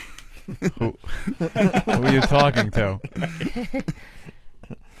Brooklyn? who are you talking to?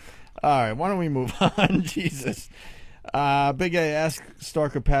 all right. Why don't we move on? Jesus. Big A, ask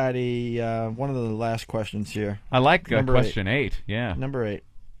Stalker Patty one of the last questions here. I like Number question 8. Yeah. Number 8.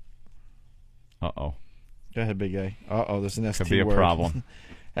 Uh-oh. Go ahead, Big A. Uh-oh, there's an ST Could be a word. problem.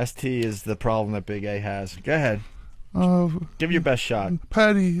 ST is the problem that Big A has. Go ahead. Give it your best shot.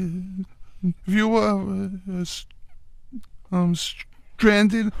 Patty, if you were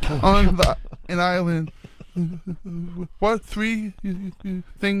stranded on an island, what 3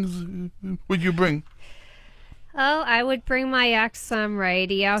 things would you bring? Oh, I would bring my XM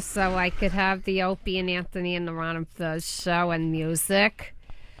radio so I could have the Opie and Anthony and the Ron and Fuzz show and music.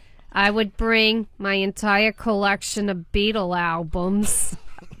 I would bring my entire collection of Beatle albums,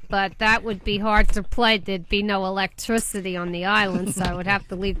 but that would be hard to play. There'd be no electricity on the island, so I would have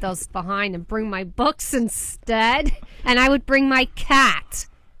to leave those behind and bring my books instead. And I would bring my cat.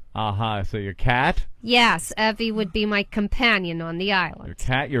 Uh-huh. So your cat? Yes, Evie would be my companion on the Your island.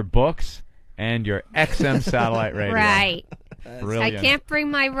 cat, your books, and your XM satellite radio. Right. Brilliant. I can't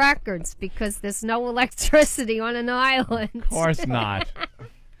bring my records because there's no electricity on an island. Of course not.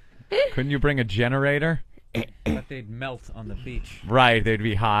 Couldn't you bring a generator? But they'd melt on the beach. Right, they'd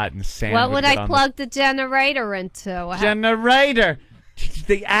be hot and sand. What would get I on plug the generator into? Generator.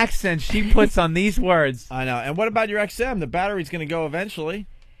 The accent she puts on these words. I know. And what about your XM? The battery's going to go eventually.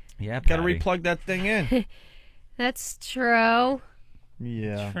 Yeah, Got to Patty. replug that thing in. That's true.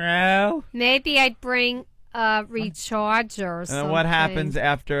 Yeah. True. Maybe I'd bring a recharger or something. And what happens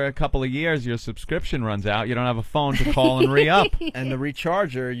after a couple of years? Your subscription runs out. You don't have a phone to call and re-up. And the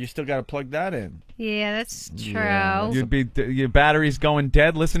recharger, you still got to plug that in. Yeah, that's true. Yeah, You'd be your battery's going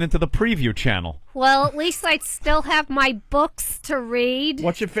dead listening to the preview channel. Well, at least I'd still have my books to read.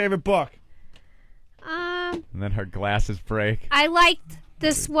 What's your favorite book? And then her glasses break. I liked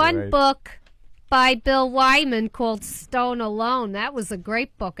this one great. book by Bill Wyman called Stone Alone. That was a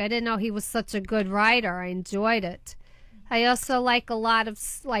great book. I didn't know he was such a good writer. I enjoyed it. I also like a lot of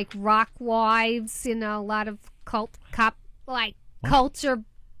like Rock Wives, you know, a lot of pop culture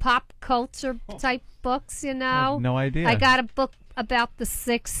type books, you I know. have no idea. I got a book about the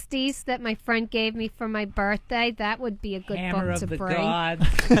 60s that my friend gave me for my birthday. That would be a good Hammer book of to the bring. Gods.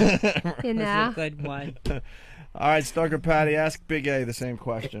 You That's know. a good one. All right, Stalker Patty, ask Big A the same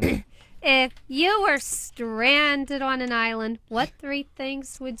question. If you were stranded on an island, what 3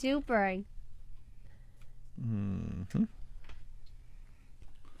 things would you bring?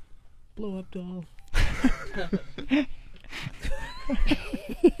 Blow up doll.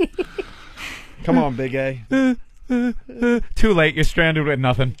 Come on, Big A. Too late. You're stranded with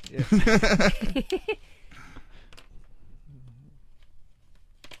nothing.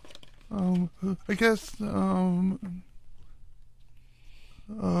 I guess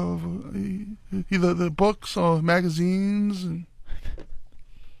either the books or magazines and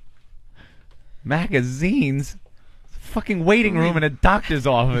Magazines. Fucking waiting room in a doctor's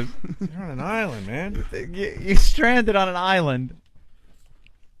office. You're on an island, man. You're stranded on an island.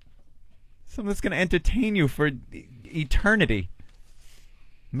 Something that's going to entertain you for eternity.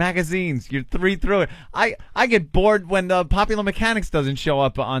 Magazines, you're 3 through it. I get bored when Popular Mechanics doesn't show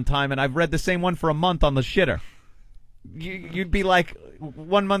up on time, and I've read the same one for a month on the shitter. You'd be like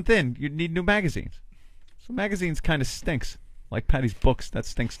 1 month in, you'd need new magazines. So magazines kind of stinks. Like Patty's books, that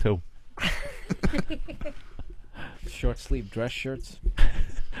stinks too. Short sleeve dress shirts.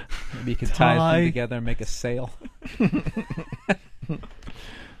 Maybe you could tie Tie. them together and make a sale.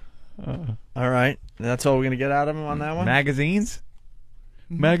 All right. That's all we're going to get out of him on that one? Magazines?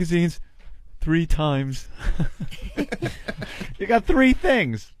 Magazines 3 times. You got 3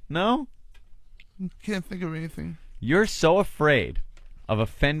 things, no? can't think of anything. You're so afraid of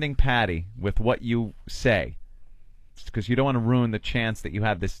offending Patty with what you say, because you don't want to ruin the chance that you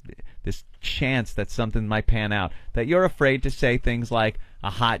have this chance that something might pan out, that you're afraid to say things like a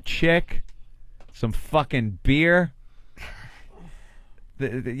hot chick, some fucking beer,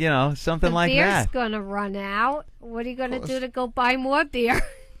 you know, something like beer's that. gonna run out. What are you gonna do to go buy more beer?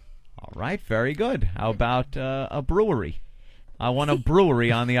 All right, very good. How about a brewery? I want a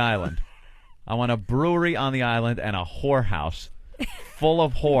brewery on the island. I want a brewery on the island and a whorehouse full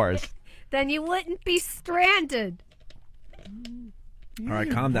of whores. Then you wouldn't be stranded. All right,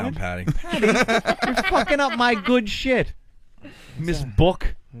 calm down, Patty. You're fucking up my good shit. Miss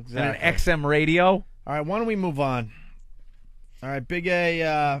Book and an XM radio. All right, why don't we move on? All right, Big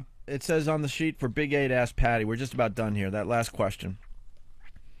A, it says on the sheet for Big A to ask Patty. We're just about done here. That last question.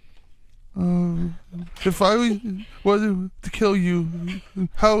 If I were to kill you,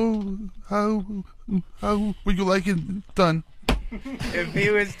 how would you like it done? If he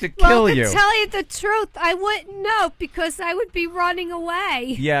was to Well, kill to you. tell you the truth, I wouldn't know because I would be running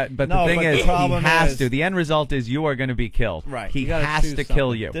away. Yeah, but No, the thing but is, the he problem has is- to. The end result is you are going to be killed. Right. He You gotta has choose to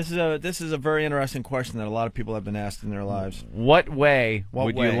kill something. you. This is a very interesting question that a lot of people have been asked in their lives. What way What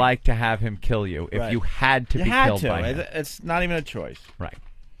would way? you like to have him kill you if Right. you had to You be had killed to. by him? It's not even a choice. Right.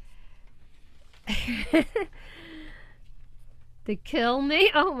 To kill me?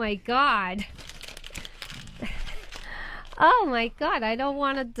 Oh my god. Oh my god, I don't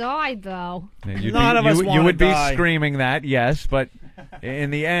want to die though. You'd None of us you wanna would be die. screaming that, yes, but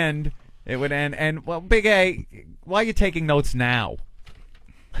in the end, It would end. And, well, Big A, why are you taking notes now?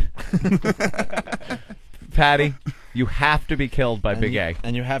 Patty, you have to be killed by Big A.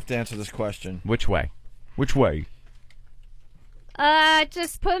 And you have to answer this question. Which way? Which way?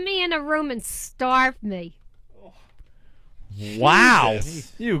 Just put me in a room and starve me. Wow.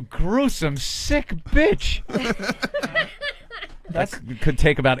 You gruesome, sick bitch. That could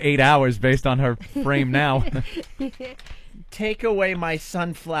take about 8 hours based on her frame now. Take away my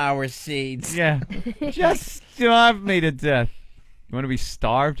sunflower seeds. Yeah. Just starve me to death. You want to be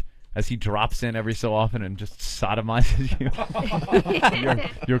starved as he drops in every so often and just sodomizes you?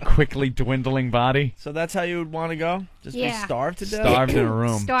 your quickly dwindling body? So that's how you would want to go? Just be starved to death? Starved in a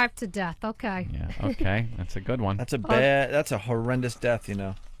room. Starved to death, okay. Yeah, okay. That's a good one. That's a horrendous death, you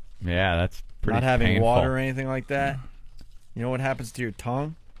know. Yeah, that's pretty Not having painful. water or anything like that. You know what happens to your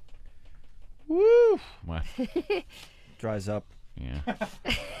tongue? Woo! What? Dries up. Yeah.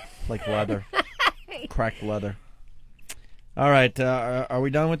 Like leather. Cracked leather. All right, are we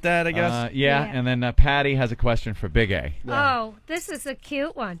done with that, I guess? Yeah, and then Patty has a question for Big A. Yeah. Oh, this is a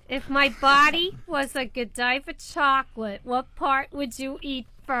cute one. If my body was a Godiva chocolate, what part would you eat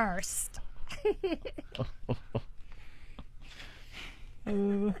first?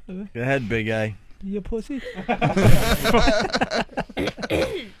 Go ahead, Big A. You pussy.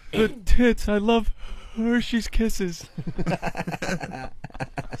 The tits, I love Hershey's Kisses.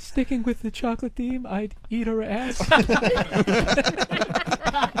 Sticking with the chocolate theme, I'd eat her ass.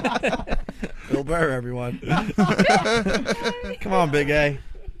 Bill Burr, everyone. Come on, Big A.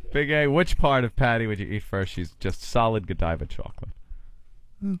 Big A, which part of Patty would you eat first? She's just solid Godiva chocolate.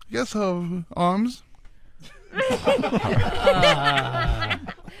 I guess arms.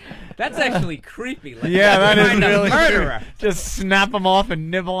 That's actually creepy. Like, Yeah, that is kind of really murderer. creepy. Just snap them off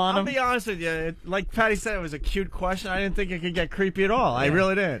and nibble on I'll them. be honest with you. Like Patty said, it was a cute question. I didn't think it could get creepy at all. I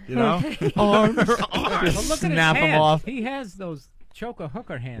really didn't, you know? Arms. Well, look at Snap his 'em hands. off. He has those choker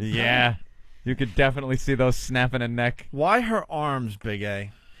hooker hands. Yeah. You could definitely see those snapping a neck. Why her arms, Big A?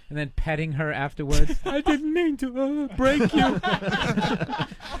 And then petting her afterwards. I didn't mean to break you.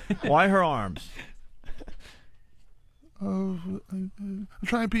 Why her arms? I'm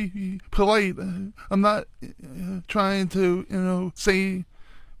trying to be polite. I'm not trying to, say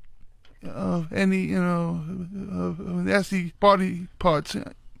any, nasty body parts.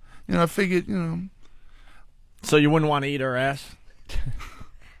 I figured, So you wouldn't want to eat her ass?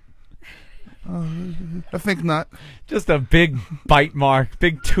 I think not. Just a big bite mark,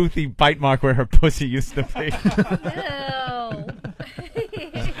 big toothy bite mark where her pussy used to be. No.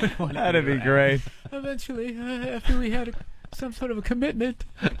 That'd be great. Eventually, after we had some sort of a commitment,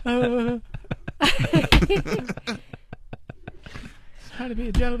 trying to be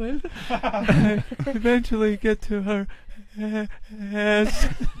a gentleman, Eventually get to her ass.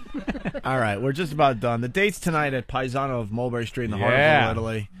 All right, we're just about done. The date's tonight at Paisano of Mulberry Street in the heart of Little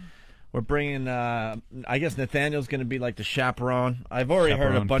Italy. We're bringing, I guess Nathaniel's going to be like the chaperone. I've already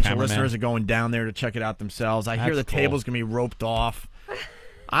heard a bunch of listeners are going down there to check it out themselves. I hear the table's going to be roped off.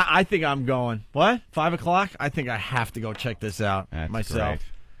 I think I'm going. What? 5 o'clock? I think I have to go check this out myself. Great.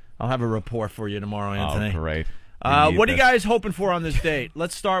 I'll have a report for you tomorrow, Anthony. Oh, great. What are you guys hoping for on this date?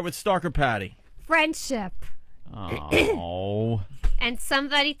 Let's start with Stalker Patty. Friendship. Oh. And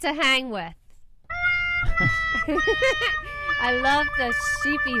somebody to hang with. I love the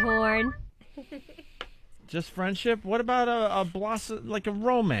sheepy horn. Just friendship? What about a blossom, like a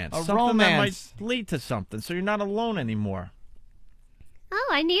romance? A something romance. that might lead to something, so you're not alone anymore. Oh,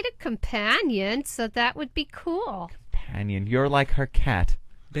 I need a companion, so that would be cool. Companion, you're like her cat.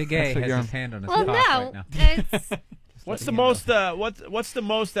 Big A has his hand on his Well, cock no. right now. It's, What's the most? What's the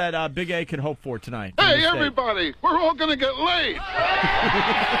most that Big A can hope for tonight? Hey, everybody! We're all gonna get laid.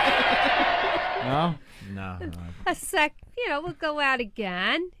 No? No. we'll go out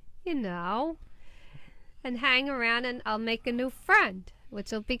again, and hang around, and I'll make a new friend,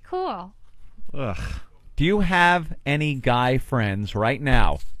 which will be cool. Ugh. Do you have any guy friends right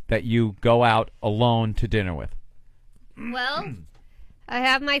now that you go out alone to dinner with? Well, I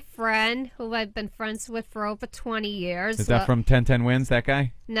have my friend who I've been friends with for over 20 years. Is that from 1010 Wins, that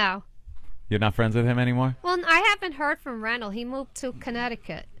guy? No. You're not friends with him anymore? Well, I haven't heard from Reynold. He moved to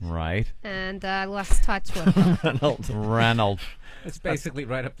Connecticut. Right. And I lost touch with him. Reynolds. It's basically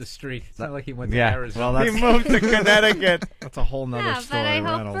right up the street. It's not like he went to Yeah. Arizona. Well, He moved to Connecticut. That's a whole nother Yeah, story, but I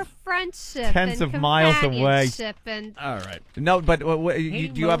hope Reynolds. for friendship Tens and of miles away. companionship and All right. No, but do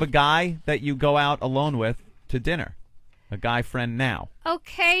you have a guy that you go out alone with to dinner? A guy friend now?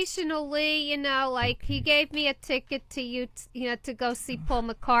 occasionally, like he gave me a ticket to to go see Paul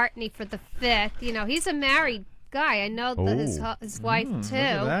McCartney for the 5th. He's a married guy. I know his wife too.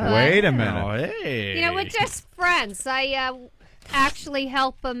 But, Wait a minute. Oh, hey. you know, we're just friends. I actually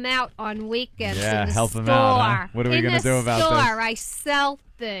help him out on weekends Yeah, in the help store. him out, huh? What are we going to do about this? I sell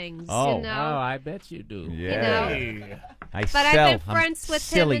things, Oh. you know. Oh, I bet you do. Yeah. You I But sell. I've been friends with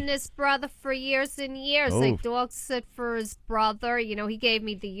silly. him and his brother for years and years. I dog sit for his brother. You know, he gave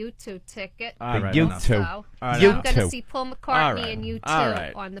me the U2 ticket. All right, You enough. too. So, right, I'm enough. going to You see Paul All McCartney right. and U2 All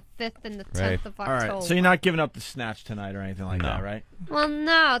right. on the 5th and the 10th Right. of All October. right, so you're not giving up the snatch tonight or anything like that, right? Well,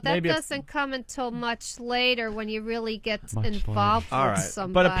 no, that Maybe doesn't come until much later when you really get Much involved later. All with right.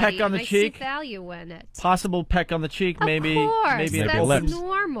 somebody. But a peck on the and cheek? I see value in it. Possible peck on the cheek, maybe. Of course, maybe Maybe that's lips.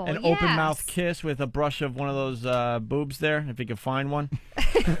 normal. An yes. open mouth kiss with a brush of one of those boobs there, if you can find one.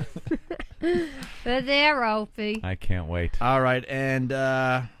 They're there, Opie. I can't wait. All right, and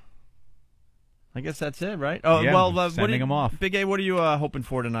I guess that's it, right? Oh, Yeah, well, what sending do you, 'em off. Big A, what are you hoping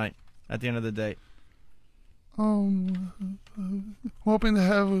for tonight at the end of the date? Hoping to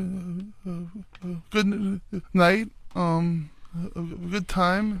have a good night, a good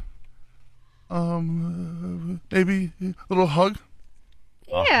time, maybe a little hug.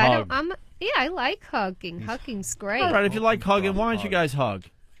 Yeah, hug. I like hugging. Hugging's great. All right, if you like hugging, why don't you guys hug?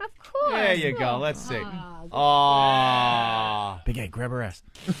 Of course. There you go. Oh, Let's see. hug. Oh. Big A, grab her ass.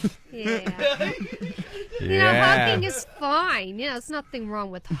 Yeah. You know, Yeah. hugging is fine. You know, there's nothing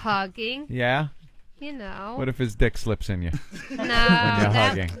wrong with hugging. Yeah? You know. What if his dick slips in you? No, you're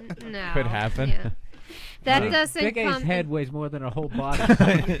that, hugging? no. Could happen. Yeah. That doesn't Big A's come. head weighs more than her whole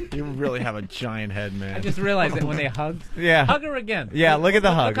body. You really have a giant head, man. I just realized that when they hug. Yeah. Hug her again. Yeah, look at the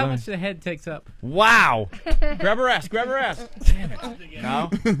Look hug. how Let me- much the head takes up. Wow. Grab her ass, grab her ass. Damn it.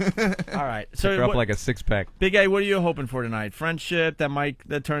 No? All right. Took So, her up what- like a six-pack. Big A, what are you hoping for tonight? Friendship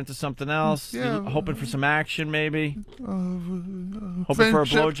that turn into something else? Yeah. You hoping for some action, maybe? Hoping for a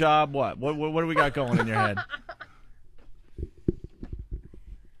Friendship. blowjob? What do we got going in your head?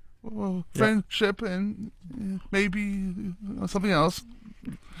 Friendship and maybe something else.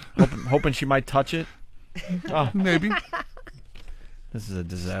 Hoping she might touch it? Maybe. This is a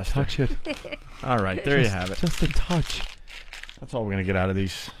disaster. Touch it. All right, there you have it. Just a touch. That's all we're going to get out of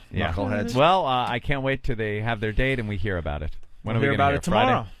these knuckleheads. Well, I can't wait till they have their date and we hear about it. When We'll are we hear gonna about it Friday?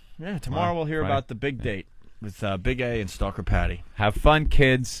 tomorrow. Yeah, tomorrow we'll hear Friday. about the big date with Big A and Stalker Patty. Have fun,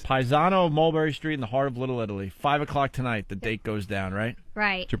 kids. Paisano of Mulberry Street in the heart of Little Italy. 5 o'clock tonight, the date goes down, right?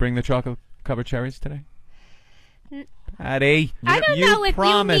 Right. Did you bring the chocolate-covered cherries today? Patty, I don't know if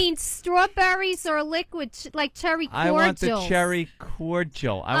promised. you mean strawberries or liquid, like cherry cordials. I want the cherry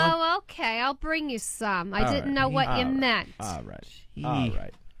cordial. I want. Oh, okay. I'll bring you some. I All didn't right. know what you All right. meant. All right. All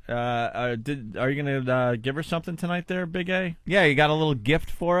right. Are you going to give her something tonight there, Big A? Yeah, you got a little gift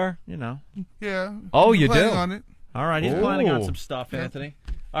for her. You know. Yeah. Oh, you planning do? on it. All right, he's planning on Ooh. some stuff, Anthony.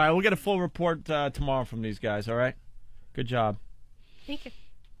 All right, we'll get a full report tomorrow from these guys, all right? Good job. Thank you.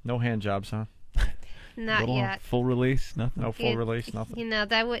 No hand jobs, huh? Not Little yet. Full release, nothing. No full release, nothing. You know,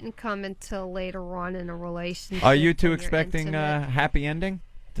 that wouldn't come until later on in a relationship. Are you two when you're expecting a intimate. happy ending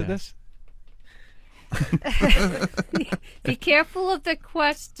to Yeah. this? Be careful of the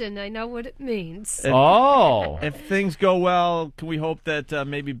question. I know what it means. Oh. If things go well, can we hope that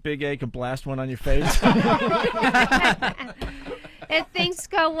maybe Big A can blast one on your face? If things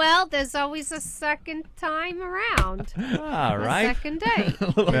go well, there's always a second time around. All A right. second date.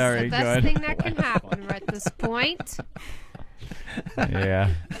 It's Very the best good. thing that can happen at this point. Yeah.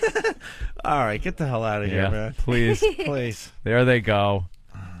 All right, get the hell out of here, Yeah. man. Please. Please. There they go.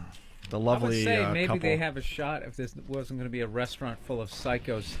 The I would lovely say maybe couple. they have a shot if this wasn't going to be a restaurant full of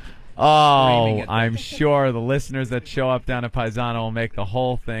psychos. Oh, Screaming at them. I'm sure the listeners that show up down at Paisano will make the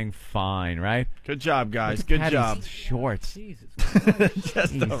whole thing fine, right? Good job, guys. Good Patty's job. Shorts. Jesus.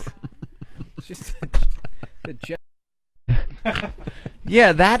 Just Jeez. It's just the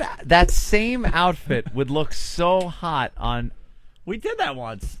Yeah, that same outfit would look so hot on. We did that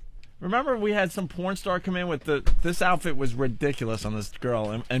once. Remember, we had some porn star come in with this outfit was ridiculous on this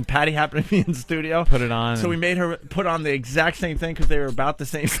girl, and Patty happened to be in the studio. Put it on. So we made her put on the exact same thing because they were about the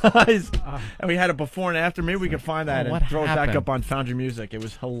same size, and we had a before and after. Maybe we could find that what and throw it back happened? up on Foundry Music. It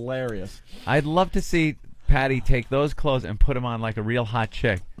was hilarious. I'd love to see Patty take those clothes and put them on like a real hot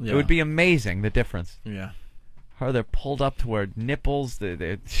chick. Yeah. It would be amazing, the difference. Yeah. They're pulled up to her nipples.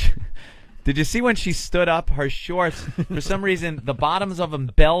 Did you see when she stood up? Her shorts, for some reason, the bottoms of them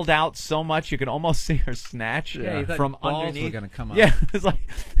belled out so much you could almost see her snatch Yeah, you thought from balls underneath. were gonna come out. Yeah, it's like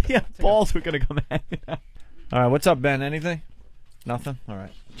balls were gonna come out. All right, what's up, Ben? Anything? Nothing? All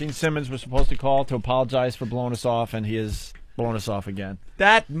right. Gene Simmons was supposed to call to apologize for blowing us off, and he is blowing us off again.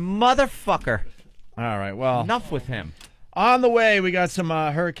 That motherfucker. All right, well, Enough with him. On the way, we got some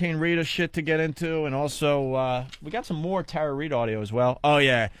Hurricane Rita shit to get into, and also we got some more Tara Reid audio as well. Oh,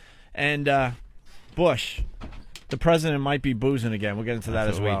 yeah. And Bush, the president might be boozing again. We'll get into that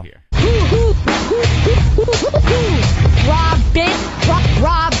as well.